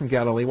Jesus from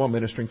Galilee while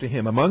ministering to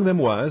him. Among them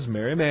was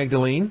Mary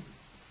Magdalene.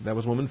 That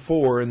was woman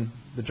 4 in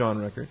the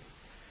John record.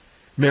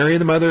 Mary,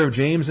 the mother of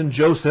James and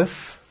Joseph.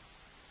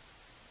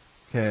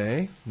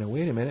 Okay, now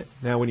wait a minute.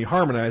 Now when you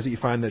harmonize it, you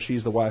find that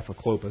she's the wife of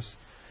Clopas,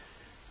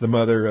 the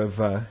mother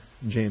of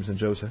James and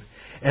Joseph.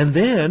 And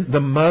then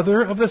the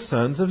mother of the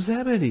sons of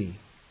Zebedee.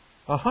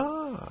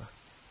 Aha!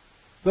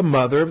 The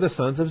mother of the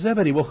sons of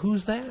Zebedee. Well,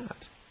 who's that?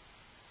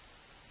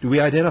 Do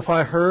we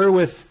identify her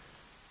with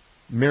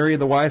Mary,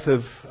 the wife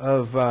of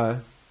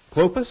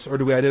Clopas, or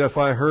do we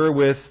identify her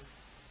with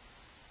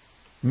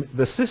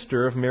the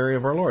sister of Mary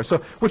of our Lord?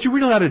 So what you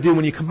really ought to do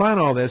when you combine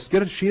all this,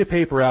 get a sheet of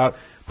paper out,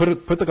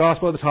 put the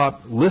gospel at the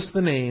top, list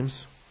the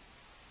names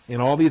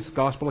in all these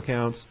gospel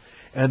accounts,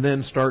 and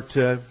then start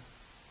to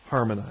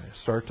harmonize,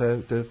 start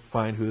to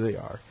find who they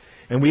are.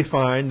 And we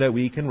find that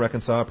we can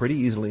reconcile pretty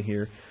easily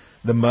here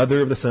the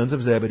mother of the sons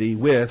of Zebedee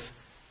with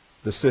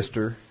the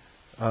sister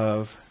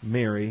of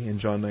Mary in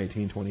John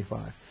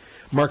 19:25.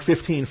 Mark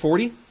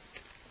 15:40,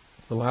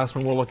 the last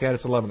one we'll look at.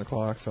 It's 11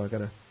 o'clock, so I've got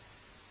to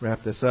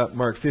wrap this up.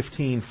 Mark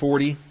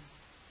 15:40.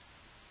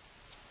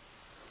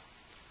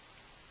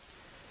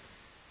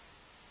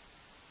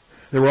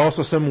 There were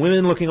also some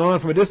women looking on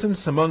from a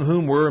distance, among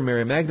whom were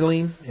Mary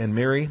Magdalene and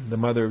Mary, the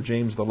mother of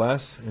James the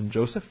Less, and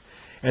Joseph.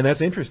 And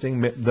that's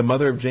interesting. The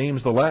mother of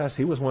James the Less,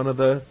 he was one of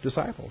the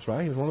disciples,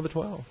 right? He was one of the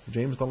 12,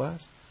 James the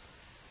Less.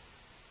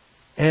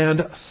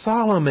 And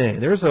Salome,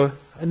 there's a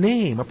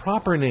name, a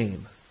proper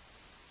name.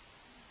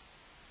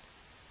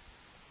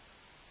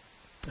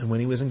 And when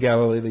he was in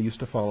Galilee, they used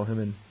to follow him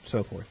and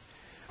so forth.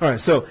 All right,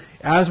 so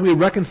as we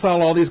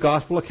reconcile all these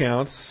gospel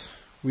accounts,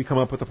 we come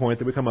up with the point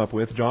that we come up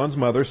with. John's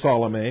mother,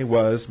 Salome,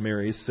 was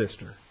Mary's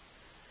sister.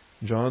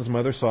 John's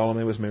mother,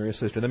 Salome, was Mary's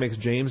sister. That makes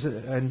James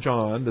and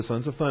John, the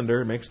sons of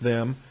thunder, makes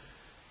them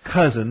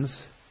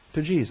cousins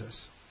to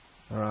Jesus.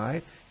 All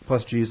right?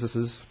 Plus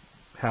Jesus'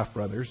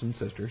 half-brothers and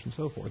sisters and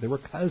so forth. They were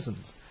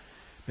cousins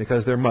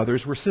because their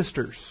mothers were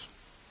sisters.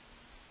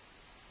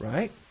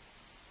 Right?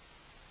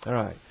 All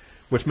right.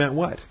 Which meant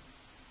what?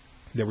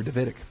 They were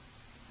Davidic.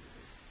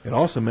 It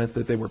also meant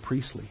that they were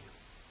priestly.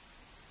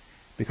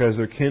 Because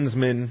their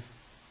kinsman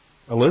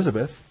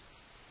Elizabeth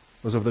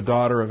was of the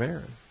daughter of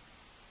Aaron.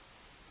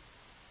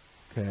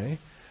 Okay?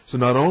 So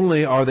not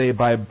only are they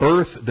by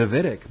birth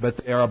Davidic, but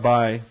they are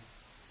by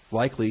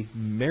likely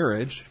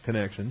marriage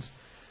connections.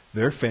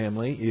 Their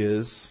family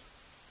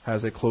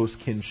has a close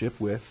kinship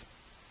with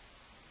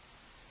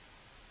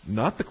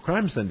not the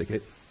crime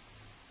syndicate,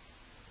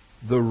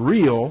 the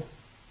real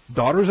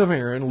daughters of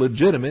Aaron,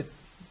 legitimate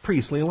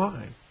priestly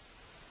line.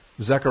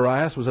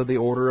 Zacharias was of the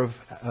order of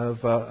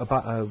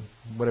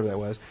whatever that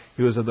was.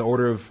 He was of the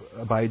order of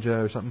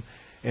Abijah or something.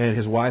 And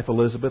his wife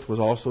Elizabeth was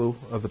also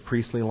of the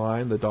priestly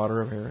line, the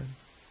daughter of Aaron.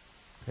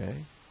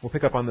 Okay, we'll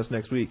pick up on this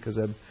next week because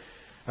I'm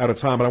out of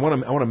time. But I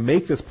want to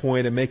make this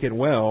point and make it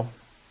well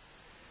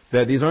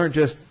that these aren't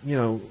just,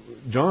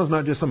 John's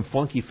not just some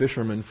funky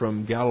fisherman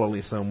from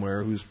Galilee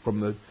somewhere who's from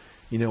the,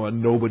 a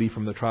nobody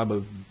from the tribe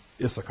of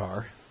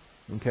Issachar.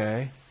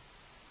 Okay.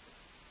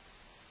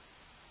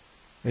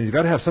 And he's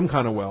got to have some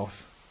kind of wealth.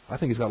 I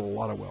think he's got a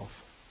lot of wealth.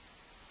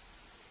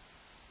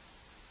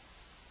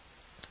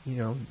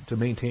 To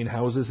maintain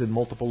houses in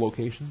multiple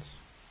locations.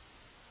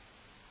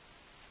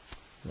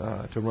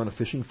 To run a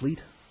fishing fleet.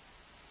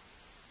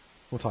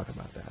 We'll talk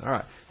about that. All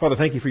right. Father,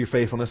 thank you for your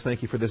faithfulness.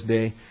 Thank you for this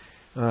day.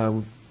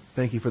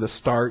 Thank you for the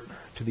start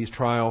to these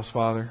trials,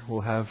 Father.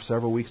 We'll have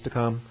several weeks to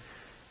come.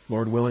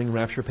 Lord willing,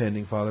 rapture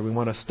pending, Father. We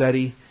want to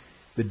study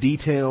the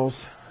details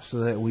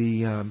so that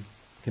we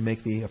can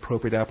make the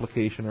appropriate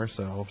application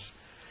ourselves.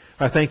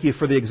 I thank you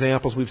for the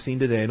examples we've seen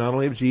today, not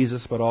only of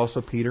Jesus, but also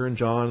Peter and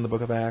John in the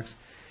book of Acts.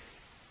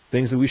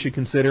 Things that we should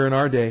consider in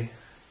our day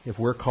if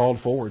we're called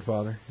forward,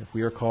 Father, if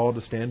we are called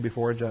to stand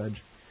before a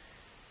judge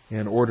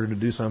in order to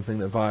do something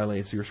that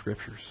violates your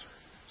Scriptures.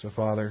 So,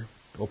 Father,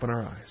 open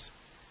our eyes.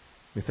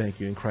 We thank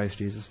you in Christ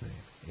Jesus'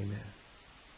 name. Amen.